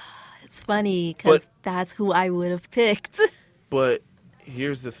 It's funny because that's who I would have picked. But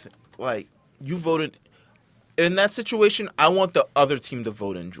here's the thing: like, you voted. In that situation, I want the other team to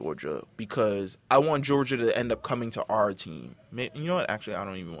vote in Georgia because I want Georgia to end up coming to our team. You know what? Actually, I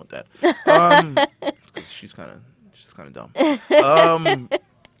don't even want that. Because she's kind of dumb.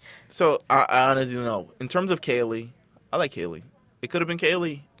 So I honestly don't know. In terms of Kaylee, I like Kaylee. It could have been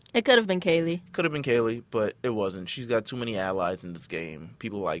Kaylee. It could have been Kaylee. Could have been Kaylee, but it wasn't. She's got too many allies in this game.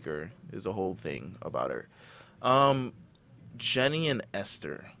 People like her. There's a whole thing about her. Jenny and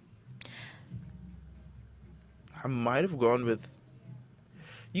Esther. I might have gone with...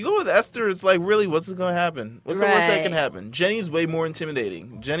 You go with Esther, it's like, really, what's going to happen? What's the worst that can happen? Jenny's way more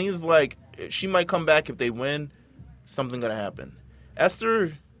intimidating. Jenny's like, she might come back if they win. Something going to happen.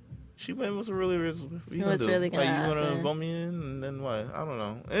 Esther, she went, what's really going to happen? You want to vote me in? And then what? I don't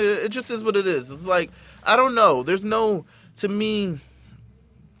know. It just is what it is. It's like, I don't know. There's no... To me...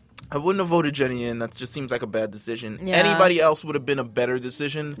 I wouldn't have voted Jenny in. That just seems like a bad decision. Yeah. Anybody else would have been a better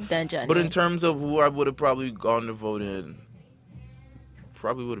decision than Jenny. But in terms of who I would have probably gone to vote in,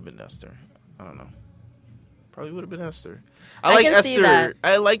 probably would have been Esther. I don't know. Probably would have been Esther. I like can see Esther. that.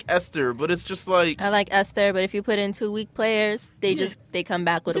 I like Esther, but it's just like I like Esther, but if you put in 2 weak players, they come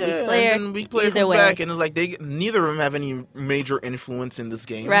back with a weak player. And then weak player Either comes way. back, and it's like neither of them have any major influence in this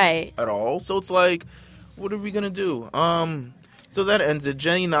game, Right. At all. So it's like, what are we gonna do? So that ends it.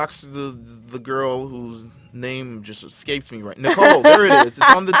 Jenny knocks the girl whose name just escapes me right. Nicole. There it is.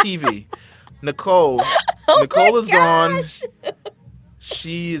 It's on the TV. Nicole. Nicole is gone.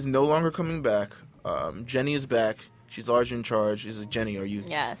 She is no longer coming back. Jenny is back. She's large in charge. Is it Jenny? Are you?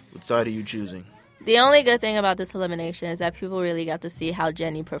 Yes. What side are you choosing? The only good thing about this elimination is that people really got to see how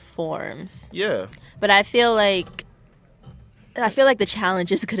Jenny performs. Yeah. But I feel like the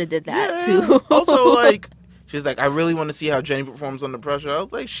challenges could have did that too. Also, like, she's like, I really want to see how Jenny performs under pressure. I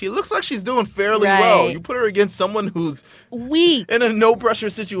was like, she looks like she's doing fairly well. Right. You put her against someone who's weak in a no pressure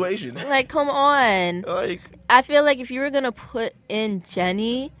situation. Like, come on. Like, I feel like if you were gonna put in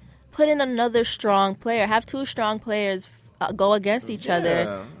Jenny, put in another strong player. Have 2 strong players go against each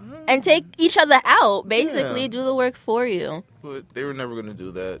other and take each other out. Basically, do the work for you. But they were never gonna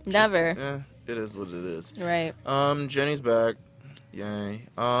do that. Never. Just, it is what it is. Right. Jenny's back. Yay.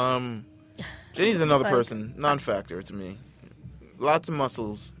 Jenny's another Like- person, non-factor to me. Lots of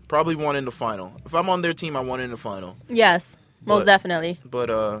muscles. Probably won in the final. If I'm on their team, I won in the final. Yes, most definitely.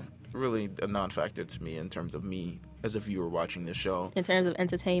 But really a non-factor to me in terms of me as a viewer watching this show. In terms of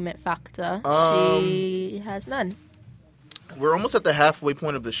entertainment factor, she has none. We're almost at the halfway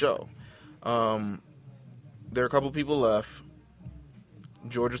point of the show. There are a couple people left.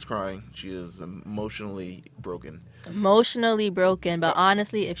 Georgia's crying. She is emotionally broken. Emotionally broken, but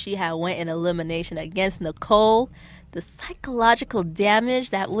honestly, if she had went in elimination against Nicole, the psychological damage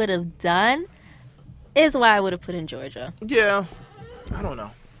that would have done is why I would have put in Georgia. Yeah, I don't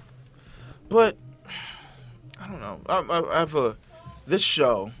know, but I don't know. This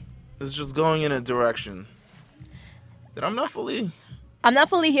show is just going in a direction that I'm not fully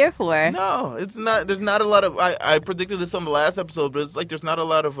here for. No, it's not. There's not a lot of. I predicted this on the last episode, but it's like there's not a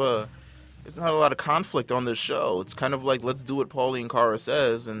lot of. It's not a lot of conflict on this show. It's kind of like, let's do what Paulie and Cara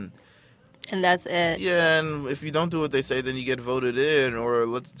says, and that's it. Yeah, and if you don't do what they say, then you get voted in. Or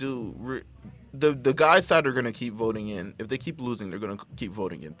let's do the guys' side are gonna keep voting in. If they keep losing, they're gonna keep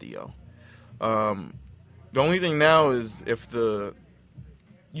voting in Theo. The only thing now is if the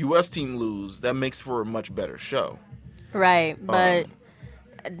U.S. team lose, that makes for a much better show. Right, but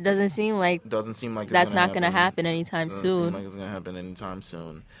it doesn't seem like it's that's not going to happen anytime doesn't soon. Seem like it's going to happen anytime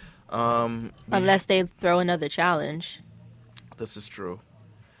soon. Unless they throw another challenge. This is true.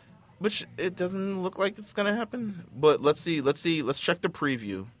 Which it doesn't look like it's going to happen. But let's see. Let's check the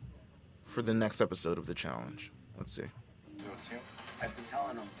preview for the next episode of the challenge. Let's see. I've been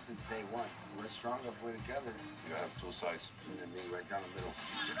telling them since day one, we're stronger if we're together. You have 2 sides. And then me right down the middle.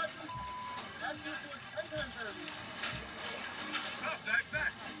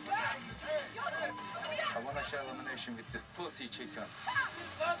 I want to share elimination with this pussy chicken.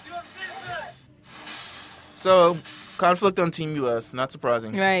 So, conflict on Team US, not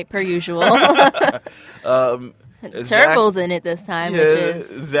surprising. Right, per usual. Zach, in it this time. Yeah, which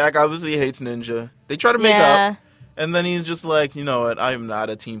is... Zach obviously hates Ninja. They try to make up, and then he's just like, you know what, I am not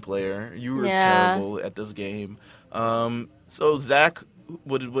a team player. You were terrible at this game. So Zach,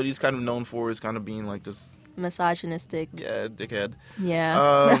 what he's kind of known for is kind of being like this misogynistic. Yeah, dickhead.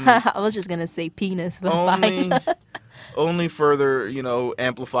 Yeah. I was just going to say penis, but only further,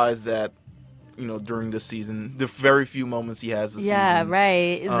 amplifies that, during this season. The very few moments he has this season. Yeah,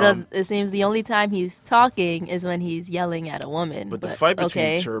 right. It seems the only time he's talking is when he's yelling at a woman. But the fight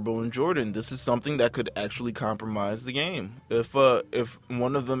between Turbo and Jordan, this is something that could actually compromise the game. If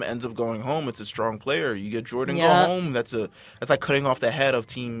one of them ends up going home, it's a strong player. You get Jordan go home, that's like cutting off the head of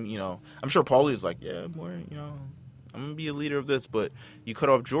team, I'm sure Paulie's like, yeah, more, I'm going to be a leader of this, but you cut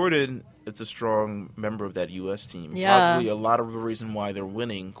off Jordan, it's a strong member of that U.S. team. Yeah. Possibly a lot of the reason why they're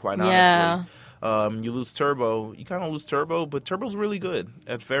winning, quite honestly. You lose Turbo. You kind of lose Turbo, but Turbo's really good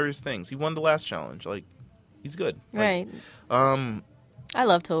at various things. He won the last challenge. Like, he's good. Right. I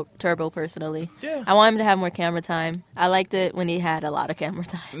love Turbo personally. Yeah. I want him to have more camera time. I liked it when he had a lot of camera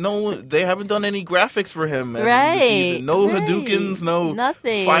time. No, they haven't done any graphics for him as of the season. No Hadoukens, no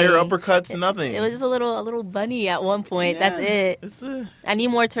nothing. Fire uppercuts, nothing. It was just a little bunny at one point. Yeah. That's it. I need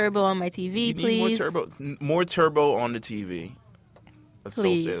more Turbo on my TV, please. More Turbo on the TV. Let's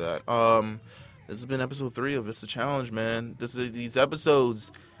still say that. This has been episode 3 of It's the Challenge, man. These episodes.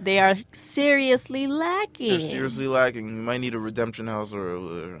 They are seriously lacking. They're seriously lacking. We might need a redemption house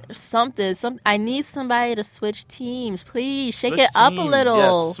or something. I need somebody to switch teams. Please, shake switch it up teams. a little.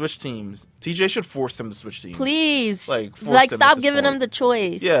 Yes, switch teams. TJ should force them to switch teams. Please. Force them stop at giving this them the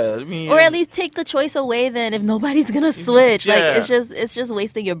choice. Yeah, I mean, or at least take the choice away then if nobody's going to switch. Yeah. Like it's just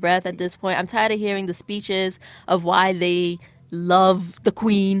wasting your breath at this point. I'm tired of hearing the speeches of why they love the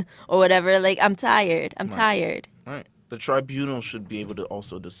queen or whatever. Like, I'm tired. I'm tired. Right. The tribunal should be able to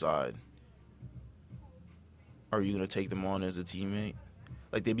also decide. Are you going to take them on as a teammate?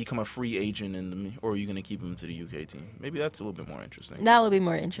 Like, they become a free agent, or are you going to keep them to the UK team? Maybe that's a little bit more interesting. That would be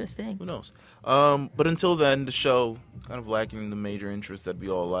more interesting. Who knows? But until then, the show kind of lacking the major interest that we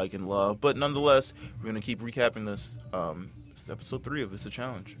all like and love. But nonetheless, we're going to keep recapping this. This is episode 3 of It's a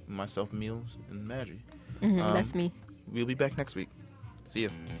Challenge. Myself, Meals, and Maggie. That's me. We'll be back next week. See ya.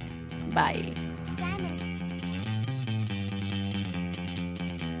 Bye.